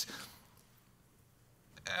eat.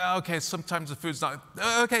 Okay, sometimes the food's not.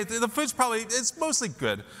 Okay, the food's it's mostly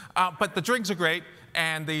good, but the drinks are great.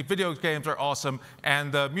 And the video games are awesome,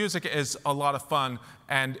 and the music is a lot of fun,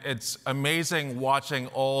 and it's amazing watching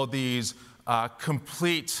all these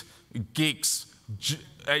complete geeks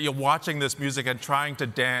watching this music and trying to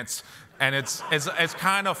dance, and it's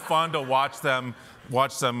kind of fun to watch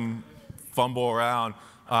them fumble around,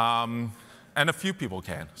 and a few people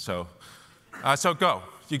can. So go.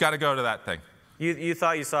 You got to go to that thing. You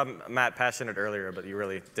thought you saw Matt passionate earlier, but you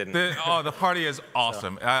really didn't. The party is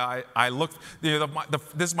awesome. So. I looked, this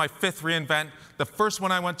is my 5th reInvent. The first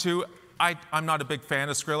one I went to, I'm not a big fan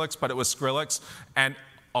of Skrillex, but it was Skrillex, and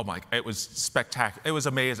oh my, it was spectacular. It was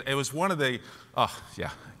amazing. It was one of the, yeah.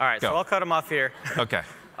 All right, so I'll cut him off here. Okay.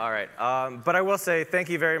 All right, but I will say thank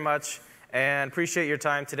you very much, and appreciate your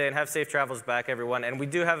time today, and have safe travels back, everyone. And we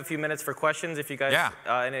do have a few minutes for questions if you guys. Yeah.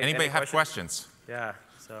 Anybody have questions? Yeah.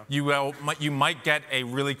 So. You might get a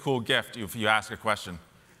really cool gift if you ask a question.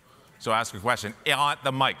 So ask a question at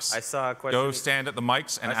the mics. I saw a question. Go stand at the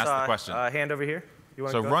mics and ask the question. A hand over here. You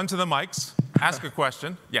want so to go? Run to the mics, ask a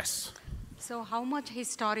question. Yes. So how much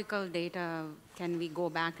historical data can we go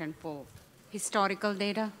back and pull? Historical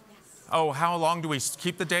data? Oh, how long do we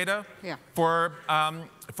keep the data? Yeah. For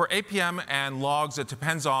APM and logs, it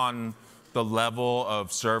depends on the level of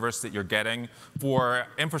service that you're getting. For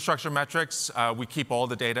infrastructure metrics, we keep all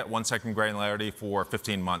the data at 1 second granularity for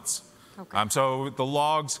 15 months. Okay. So the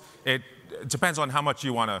logs, it depends on how much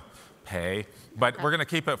you want to pay, but we're going to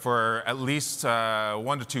keep it for at least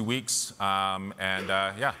 1 to 2 weeks.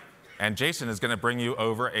 Yeah, and Jason is going to bring you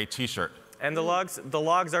over a T-shirt. And the logs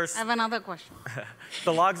are I have another question.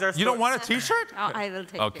 the logs are. You don't want a T-shirt? Oh, I will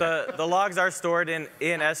take Okay. it. The logs are stored in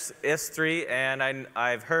S3, and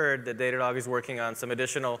I've heard that Datadog is working on some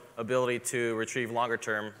additional ability to retrieve longer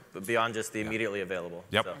term beyond just the immediately available.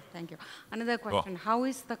 Yep. So. Thank you. Another question. How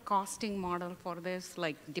is the costing model for this?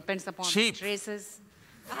 Like, depends upon Cheap. traces?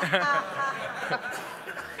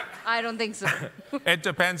 I don't think so. It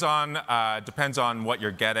depends on what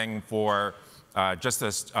you're getting for just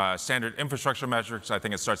this standard infrastructure metrics. I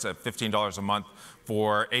think it starts at $15 a month.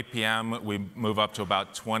 For APM, we move up to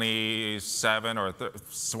about 27 or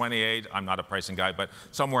 28. I'm not a pricing guy, but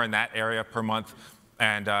somewhere in that area per month.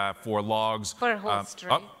 And for logs, Per host,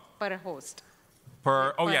 right? Per host.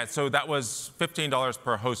 oh yeah, so that was $15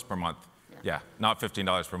 per host per month. Yeah, not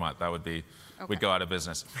 $15 per month. That would be, we'd go out of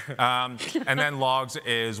business. And then logs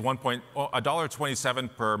is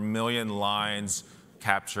 $1.27 per million lines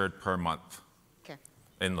captured per month Okay.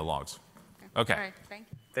 in the logs. Okay. All right. Thank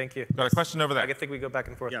you. Thank you. Got a question over there. I think we go back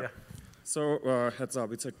and forth. Yeah. So heads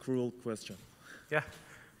up, it's a cruel question. Yeah.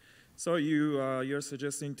 So you're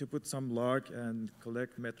suggesting to put some log and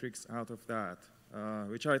collect metrics out of that,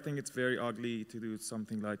 which I think it's very ugly to do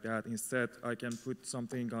something like that. Instead, I can put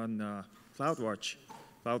something on CloudWatch.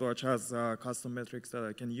 CloudWatch has custom metrics that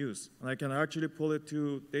I can use, and I can actually pull it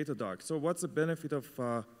to Datadog. So what's the benefit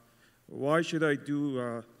of, why should I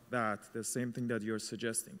do that, the same thing that you're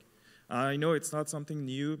suggesting? I know it's not something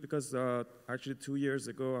new because actually 2 years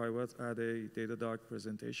ago I was at a Datadog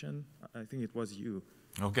presentation. I think it was you.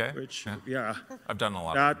 Okay. Which, yeah. I've done a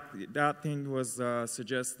lot. That thing was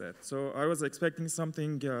suggested. So I was expecting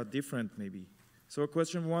something different maybe. So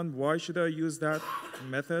question one, why should I use that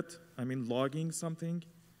method? I mean, logging something.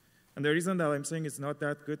 And the reason that I'm saying it's not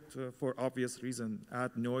that good for obvious reason,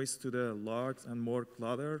 add noise to the logs and more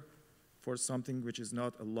clutter for something which is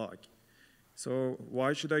not a log. So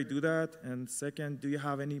why should I do that? And second, do you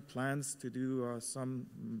have any plans to do some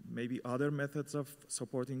maybe other methods of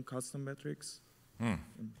supporting custom metrics?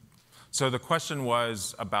 So the question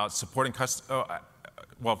was about supporting custom,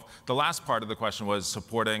 well, the last part of the question was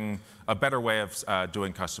supporting a better way of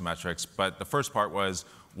doing custom metrics, but the first part was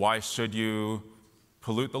why should you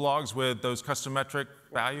pollute the logs with those custom metric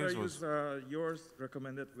values? Use your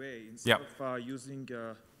recommended way instead of using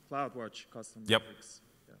CloudWatch custom metrics.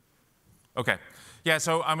 Okay. Yeah,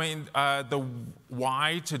 so I mean, the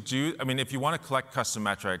why to do, I mean, if you want to collect custom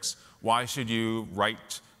metrics, why should you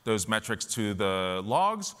write those metrics to the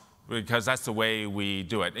logs? Because that's the way we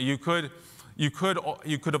do it. You could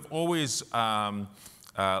have always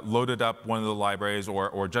loaded up one of the libraries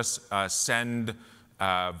or just send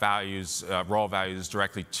values, raw values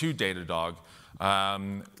directly to Datadog.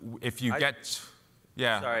 If you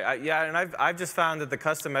Sorry, and I've just found that the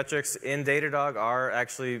custom metrics in Datadog are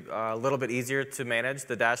actually a little bit easier to manage.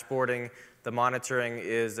 The dashboarding, the monitoring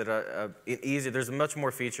is easier. There's much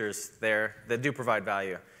more features there that do provide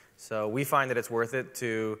value. So we find that it's worth it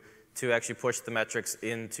to actually push the metrics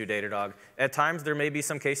into Datadog. At times, there may be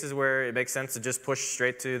some cases where it makes sense to just push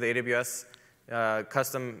straight to the AWS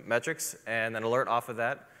custom metrics and then alert off of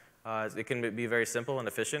that. It can be very simple and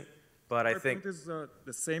efficient. But I think the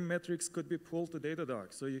same metrics could be pulled to Datadog,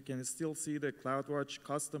 so you can still see the CloudWatch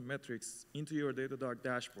custom metrics into your Datadog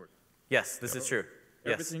dashboard. Yes, this is true.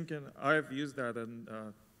 Yes. Everything can. I've used that, and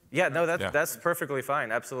yeah, no, that's perfectly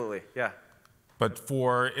fine. Absolutely, yeah. But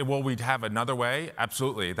we'd have another way.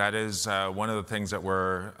 Absolutely, that is one of the things that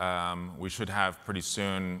we should have pretty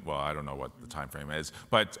soon. Well, I don't know what the time frame is,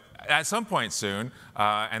 but at some point soon,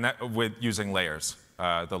 and that with using layers,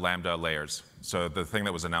 the Lambda layers. So the thing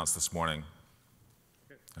that was announced this morning.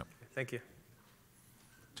 Yep. Thank you.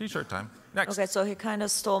 T-shirt time. Next. Okay, so he kind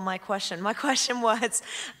of stole my question. My question was,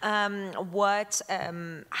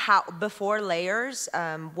 how before layers,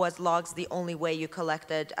 was logs the only way you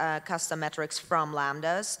collected custom metrics from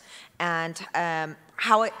Lambdas, and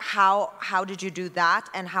how did you do that,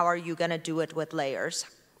 and how are you going to do it with layers?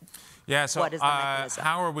 Yeah. So what is the mechanism?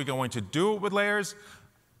 how are we going to do it with layers?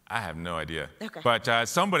 I have no idea. Okay. But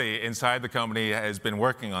somebody inside the company has been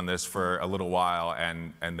working on this for a little while,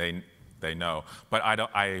 and they know. But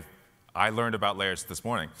I learned about layers this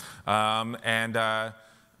morning. Datadog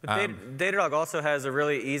also has a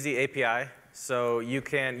really easy API, so you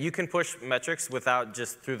can push metrics without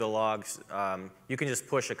just through the logs. You can just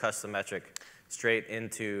push a custom metric straight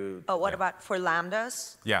into. Oh, what about for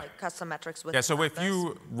Lambdas? Yeah. Like custom metrics with. Yeah. So Lambdas? if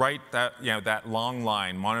you write that long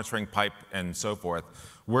line, monitoring pipe and so forth,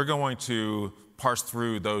 we're going to parse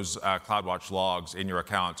through those CloudWatch logs in your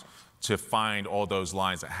account to find all those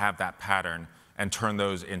lines that have that pattern and turn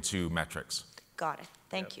those into metrics. Got it.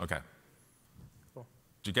 Thank you. Okay. Cool.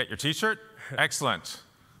 Did you get your T-shirt? Excellent.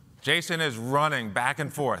 Jason is running back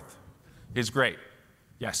and forth. It's great.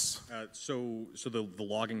 Yes. So the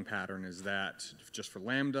logging pattern, is that just for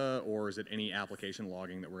Lambda, or is it any application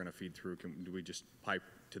logging that we're going to feed through? Do we just pipe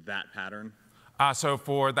to that pattern? So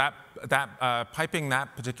for piping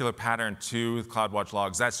that particular pattern to CloudWatch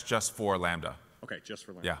logs, that's just for Lambda. Okay, just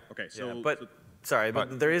for Lambda. Yeah. Okay, so Yeah,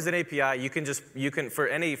 but there is an API. You can for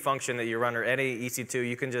any function that you run or any EC2,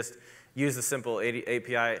 you can just use the simple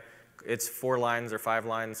API. It's 4 lines or 5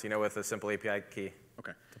 lines, with a simple API key.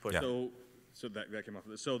 okay. To push. Yeah. So that came off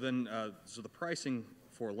of this. So then, so the pricing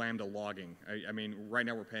for Lambda logging, I mean, right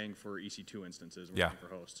now we're paying for EC2 instances, we're paying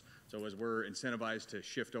for hosts. So as we're incentivized to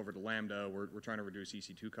shift over to Lambda, we're trying to reduce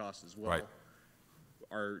EC2 costs as well. Right.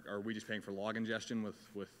 Are we just paying for log ingestion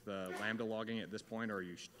with Lambda logging at this point, or are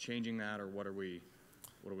you changing that, or what are we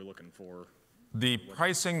looking for? The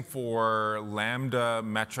pricing for Lambda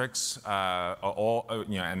metrics,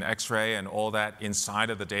 and X-ray and all that inside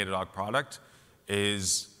of the Datadog product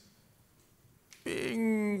is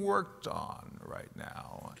being worked on right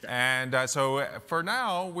now. Okay. And so for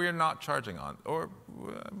now, we're not charging on,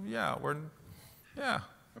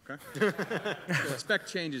 Okay. So expect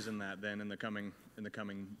changes in that then in the coming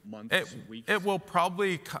months, weeks. There will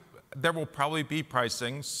probably be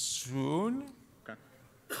pricing soon. Okay.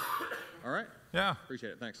 All right. Yeah.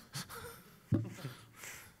 Appreciate it. Thanks.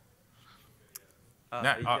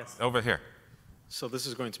 Yes. Over here. So this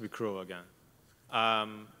is going to be cruel again.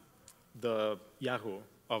 The Yahoo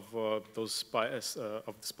of those spikes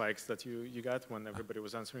that you got when everybody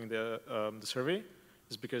was answering the survey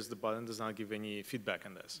is because the button does not give any feedback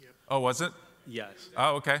on this. Yep. Oh, was it? Yes.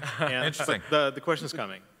 Oh, okay. And Interesting. the question is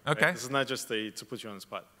coming. Okay. Right? This is not just to put you on the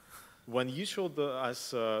spot. When you showed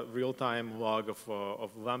us a real-time log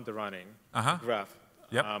of Lambda running graph,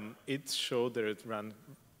 Yep. it showed that it ran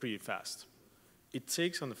pretty fast. It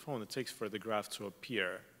takes on the phone, it takes for the graph to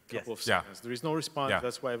appear a couple of seconds. There is no response.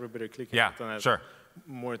 That's why everybody clicking on it sure.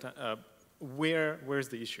 more time. Where's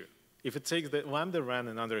the issue? If it takes the Lambda ran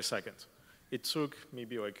in under a second, it took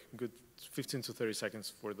maybe like good 15 to 30 seconds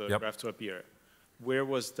for the graph to appear. Where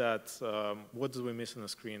was that? What did we miss on the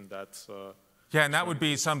screen? Yeah, and that would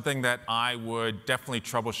be something that I would definitely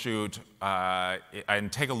troubleshoot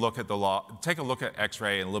and take a look at the log, take a look at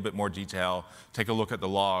X-ray in a little bit more detail, take a look at the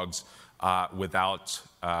logs without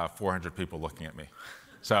 400 people looking at me.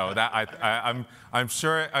 So that I'm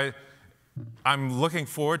sure I'm looking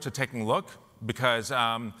forward to taking a look because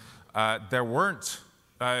there weren't.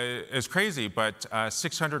 It's crazy, but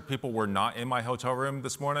 600 people were not in my hotel room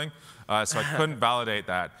this morning, so I couldn't validate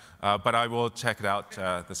that. But I will check it out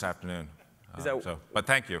this afternoon. But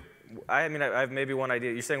thank you. I have maybe one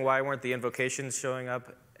idea. You're saying why weren't the invocations showing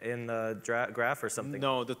up in the graph or something?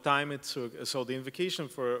 No, the time it took. So the invocation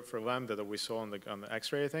for Lambda that we saw on the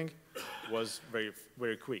X-ray, I think, was very,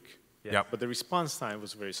 very quick. Yeah. Yep. But the response time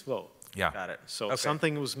was very slow. Yeah. Got it. So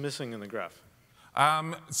something was missing in the graph.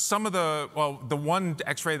 Some of the one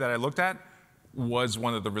X-ray that I looked at was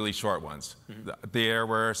one of the really short ones. There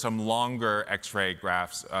were some longer X-ray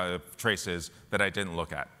graphs, traces that I didn't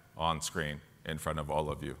look at on screen in front of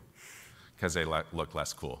all of you because they look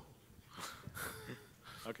less cool.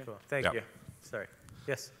 Okay. Cool. Thank you. Sorry.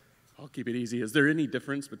 Yes. I'll keep it easy. Is there any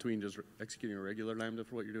difference between just executing a regular Lambda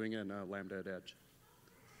for what you're doing and Lambda at Edge?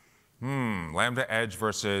 Lambda Edge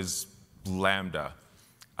versus Lambda.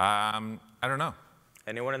 I don't know.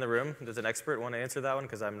 Anyone in the room? Does an expert want to answer that one?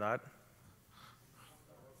 Because I'm not.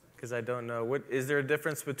 Because I don't know. Is there a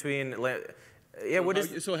difference between?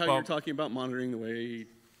 So how you're talking about monitoring the way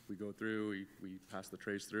we go through, we pass the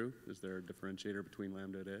trace through? Is there a differentiator between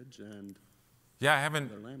Lambda at Edge and? Yeah, I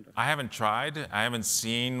haven't tried. I haven't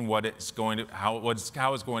seen what it's going to how it's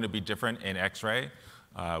going to be different in X-ray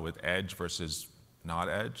with Edge versus not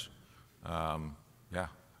Edge. Yeah,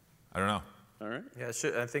 I don't know. All right. Yeah,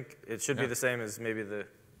 I think it should be the same as maybe the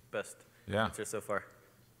best answer so far.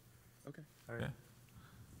 Okay. All right. Yeah.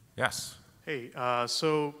 Yes. Hey,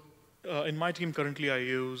 in my team currently I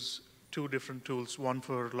use 2 different tools, one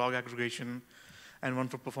for log aggregation and one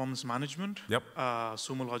for performance management. Yep.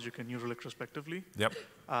 Sumo Logic and New Relic respectively. Yep.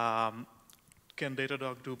 Can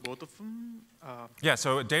Datadog do both of them? Yeah,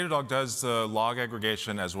 so Datadog does the log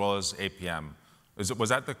aggregation as well as APM. Was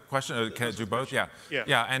that the question? Can it do both? Yeah.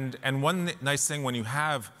 Yeah, and one nice thing when you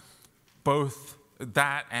have both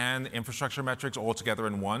that and infrastructure metrics all together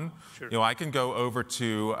in one, I can go over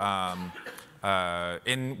to,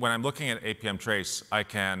 when I'm looking at APM trace, I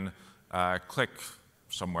can click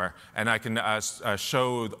somewhere, and I can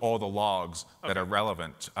show all the logs that are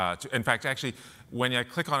relevant. In fact, actually, when I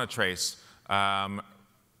click on a trace,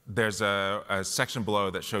 there's a section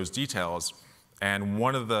below that shows details, And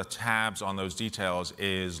one of the tabs on those details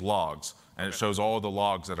is logs. And it shows all the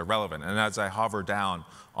logs that are relevant. And as I hover down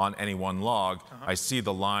on any one log, I see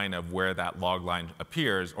the line of where that log line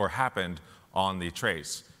appears or happened on the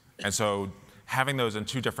trace. And so having those in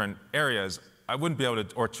two different areas, I wouldn't be able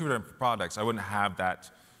to, or two different products, I wouldn't have that.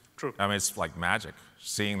 True. I mean, it's like magic.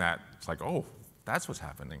 Seeing that, it's like, oh, that's what's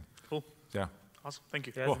happening. Cool. Yeah. Awesome. Thank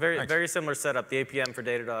you. Yeah, Cool. it's very similar setup. The APM for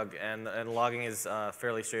Datadog and logging is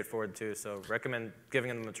fairly straightforward too. So recommend giving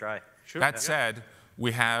them a try. Sure. That said,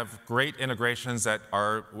 we have great integrations that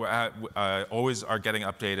are always are getting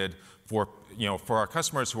updated for for our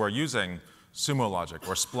customers who are using Sumo Logic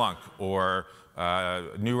or Splunk or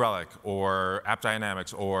New Relic or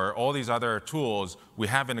AppDynamics or all these other tools. We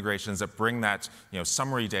have integrations that bring that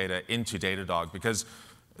summary data into Datadog because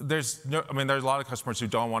there's a lot of customers who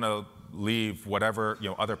don't want to leave whatever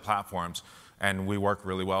other platforms, and we work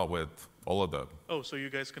really well with all of them. Oh, so you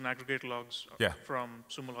guys can aggregate logs from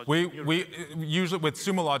Sumo Logic? We usually with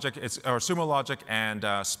Sumo Logic, Sumo Logic and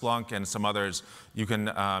Splunk and some others, you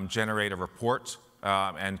can generate a report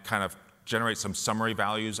and kind of generate some summary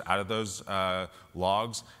values out of those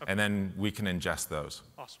logs, and then we can ingest those.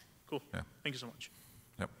 Awesome. Cool. Yeah. Thank you so much.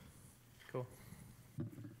 Yep. Cool.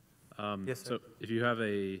 Yes, sir. So if you have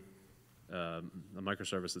a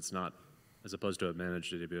microservice that's not, as opposed to a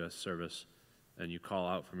managed AWS service, and you call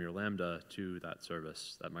out from your Lambda to that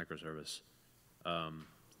service, that microservice,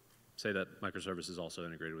 say that microservice is also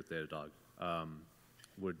integrated with Datadog,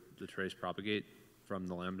 would the trace propagate from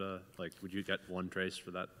the Lambda? Like, would you get one trace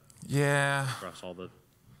for that? Yeah. Across all the...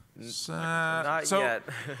 Not yet.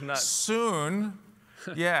 Not soon.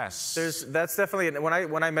 Yes. That's definitely,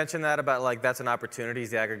 when I mentioned that about like that's an opportunity,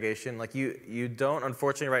 the aggregation, like you don't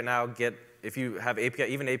unfortunately right now get, if you have API,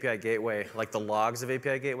 even API gateway, like the logs of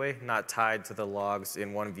API gateway, not tied to the logs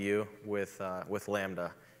in one view with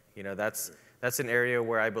Lambda. That's an area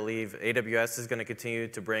where I believe AWS is going to continue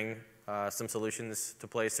to bring some solutions to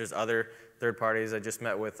place. There's other third parties. I just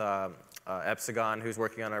met with Epsagon, who's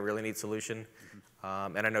working on a really neat solution.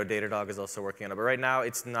 And I know Datadog is also working on it. But right now,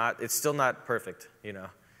 it's still not perfect,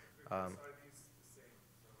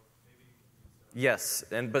 Yes,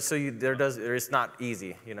 but so it's not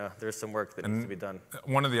easy, There's some work that needs to be done.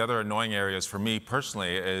 One of the other annoying areas for me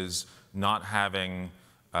personally is not having,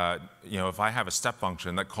 if I have a step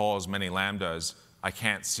function that calls many lambdas, I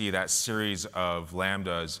can't see that series of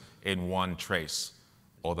lambdas in one trace.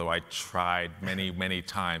 Although I tried many, many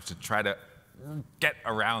times to try to get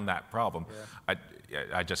around that problem. Yeah.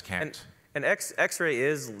 I just can't. And X-ray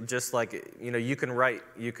is just like, you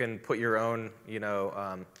can put your own, you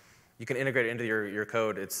can integrate it into your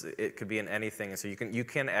code. It could be in anything. So you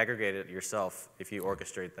can aggregate it yourself if you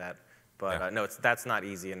orchestrate that. But no, that's not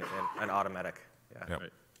easy and automatic. Yeah. Yep.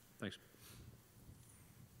 Right. Thanks.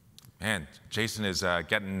 Man, Jason is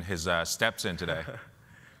getting his steps in today.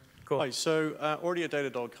 Cool. Hi, so already a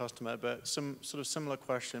Datadog customer, but some sort of similar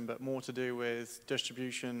question, but more to do with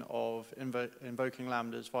distribution of invoking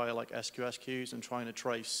lambdas via like SQS queues and trying to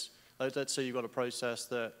trace. Let's say you've got a process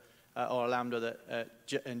that, or a lambda that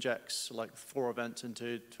injects like 4 events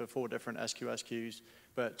into 4 different SQS queues,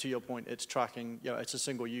 but to your point, it's tracking, it's a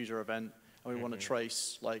single user event, and we want to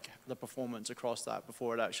trace like the performance across that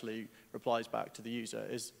before it actually replies back to the user.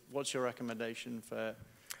 What's your recommendation for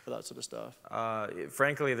that sort of stuff?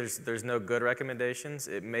 Frankly, there's no good recommendations.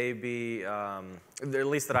 It may be, at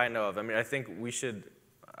least that I know of. I mean, I think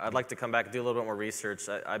I'd like to come back and do a little bit more research.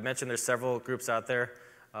 I mentioned there's several groups out there.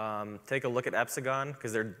 Take a look at Epsagon,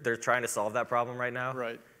 because they're trying to solve that problem right now.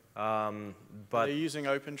 Right. But are they using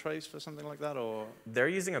OpenTrace for something like that, or? They're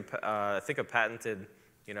using I think a patented,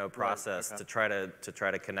 process to try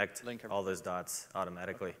to connect all those dots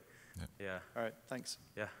automatically. Okay. Yeah. All right. Thanks.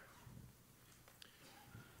 Yeah.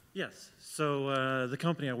 Yes, so the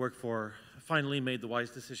company I work for finally made the wise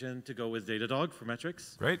decision to go with Datadog for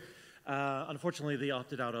metrics. Great. Unfortunately, they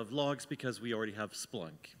opted out of logs because we already have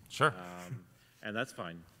Splunk. Sure. And that's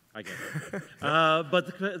fine, I get it.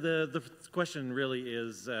 But the question really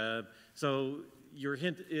is, so your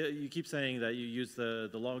hint, you keep saying that you use the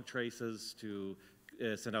log traces to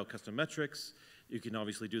send out custom metrics. You can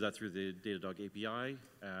obviously do that through the Datadog API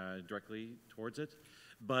directly towards it.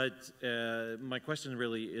 But my question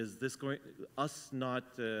really is this us not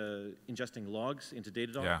ingesting logs into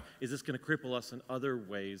Datadog, is this going to cripple us in other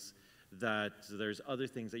ways that there's other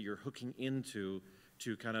things that you're hooking into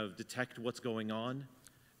to kind of detect what's going on?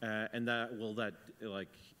 And will that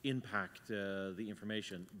like impact the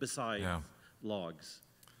information besides logs?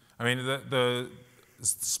 I mean,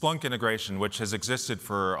 Splunk integration, which has existed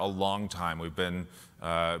for a long time. We've been,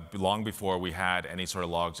 long before we had any sort of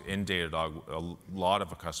logs in Datadog, a lot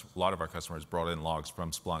of our customers brought in logs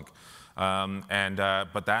from Splunk.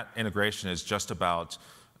 But that integration is just about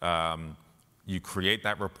you create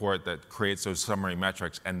that report that creates those summary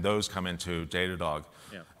metrics, and those come into Datadog.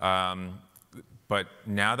 Yeah. But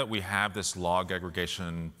now that we have this log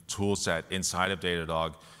aggregation tool set inside of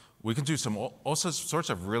Datadog, we can do all sorts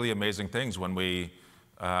of really amazing things when we,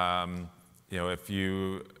 if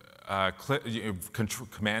you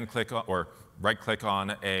command click or right click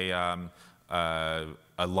on a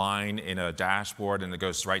line in a dashboard and it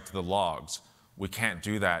goes right to the logs. We can't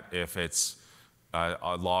do that if it's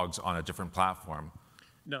logs on a different platform.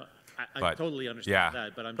 No, I totally understand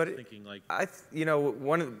that, but I'm just thinking like.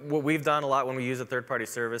 What we've done a lot when we use a third-party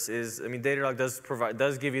service is, Datadog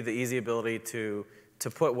does give you the easy ability to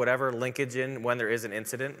put whatever linkage in when there is an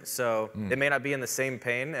incident. So it may not be in the same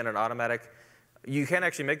pane and you can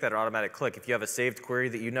actually make that an automatic click if you have a saved query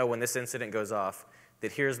that you know when this incident goes off,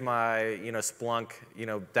 that here's my Splunk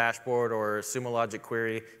dashboard or Sumo Logic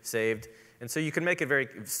query saved. And so you can make it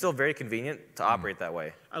still very convenient to operate that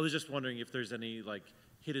way. I was just wondering if there's any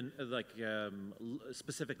hidden,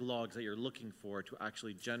 specific logs that you're looking for to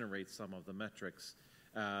actually generate some of the metrics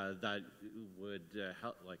that would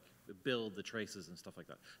help, build the traces and stuff like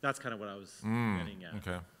that. That's kind of what I was getting at.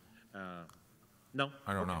 Okay. No?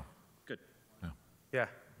 I don't know. Good. Yeah.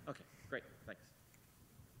 Okay, great, thanks.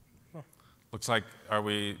 Looks like, are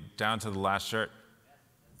we down to the last shirt?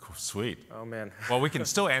 Sweet. Oh, man. Well, we can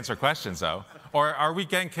still answer questions, though. Or are we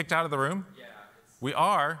getting kicked out of the room? Yeah. We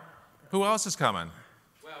are. Who else is coming?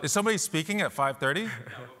 Well, is somebody speaking at 5:30? No,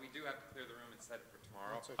 but we do have to clear the room and set it for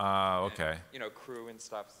tomorrow. Okay. And, crew and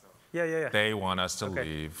stuff. So. Yeah. They want us to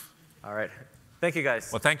leave. All right. Thank you, guys.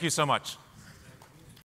 Well, thank you so much.